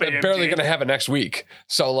fucked I'm up, AMG. barely gonna have it next week.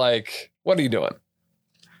 So like, what are you doing?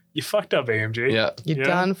 You fucked up, AMG. Yeah. You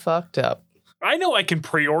done fucked up. I know I can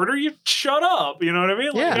pre-order. You shut up. You know what I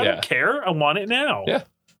mean? Like, I don't care. I want it now. Yeah.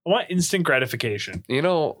 I want instant gratification. You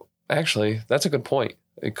know, actually, that's a good point.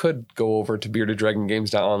 It could go over to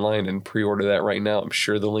beardeddragongames.online and pre-order that right now. I'm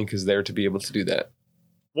sure the link is there to be able to do that.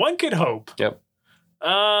 One could hope. Yep.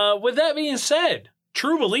 With that being said,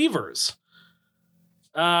 true believers,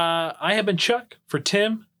 I have been Chuck for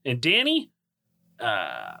Tim and Danny,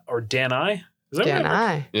 or Dan-I. Is that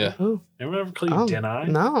Dan-I. Yeah. Anyone ever call you Dan-I?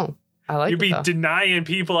 No. I like You'd be denying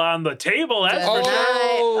people on the table. That's for sure.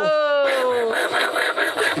 Oh.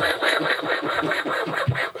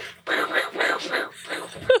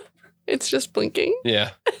 It's just blinking. Yeah.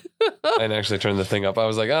 I didn't actually turn the thing up. I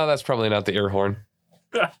was like, oh, that's probably not the air horn.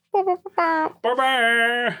 But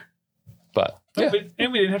yeah.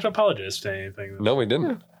 And we didn't have to apologize to anything. No, we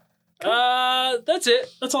didn't. That's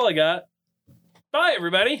it. That's all I got. Bye,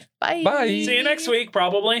 everybody. Bye. Bye. See you next week,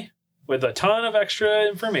 probably, with a ton of extra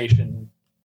information.